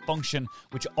software malfunction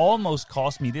which almost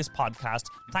cost me this podcast.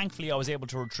 Thankfully, I was able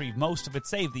to retrieve most of it,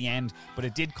 save the end, but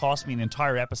it did cost me an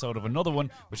entire episode of another one,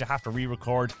 which I have to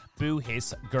re-record, boo,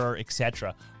 hiss, grr,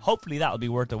 etc. Hopefully that'll be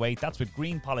worth the wait. That's with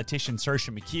Green politician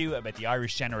Saoirse McHugh about the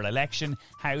Irish general election,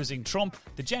 housing, Trump,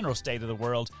 the general state of the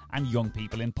world, and young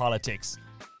people in politics.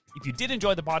 If you did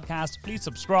enjoy the podcast, please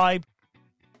subscribe,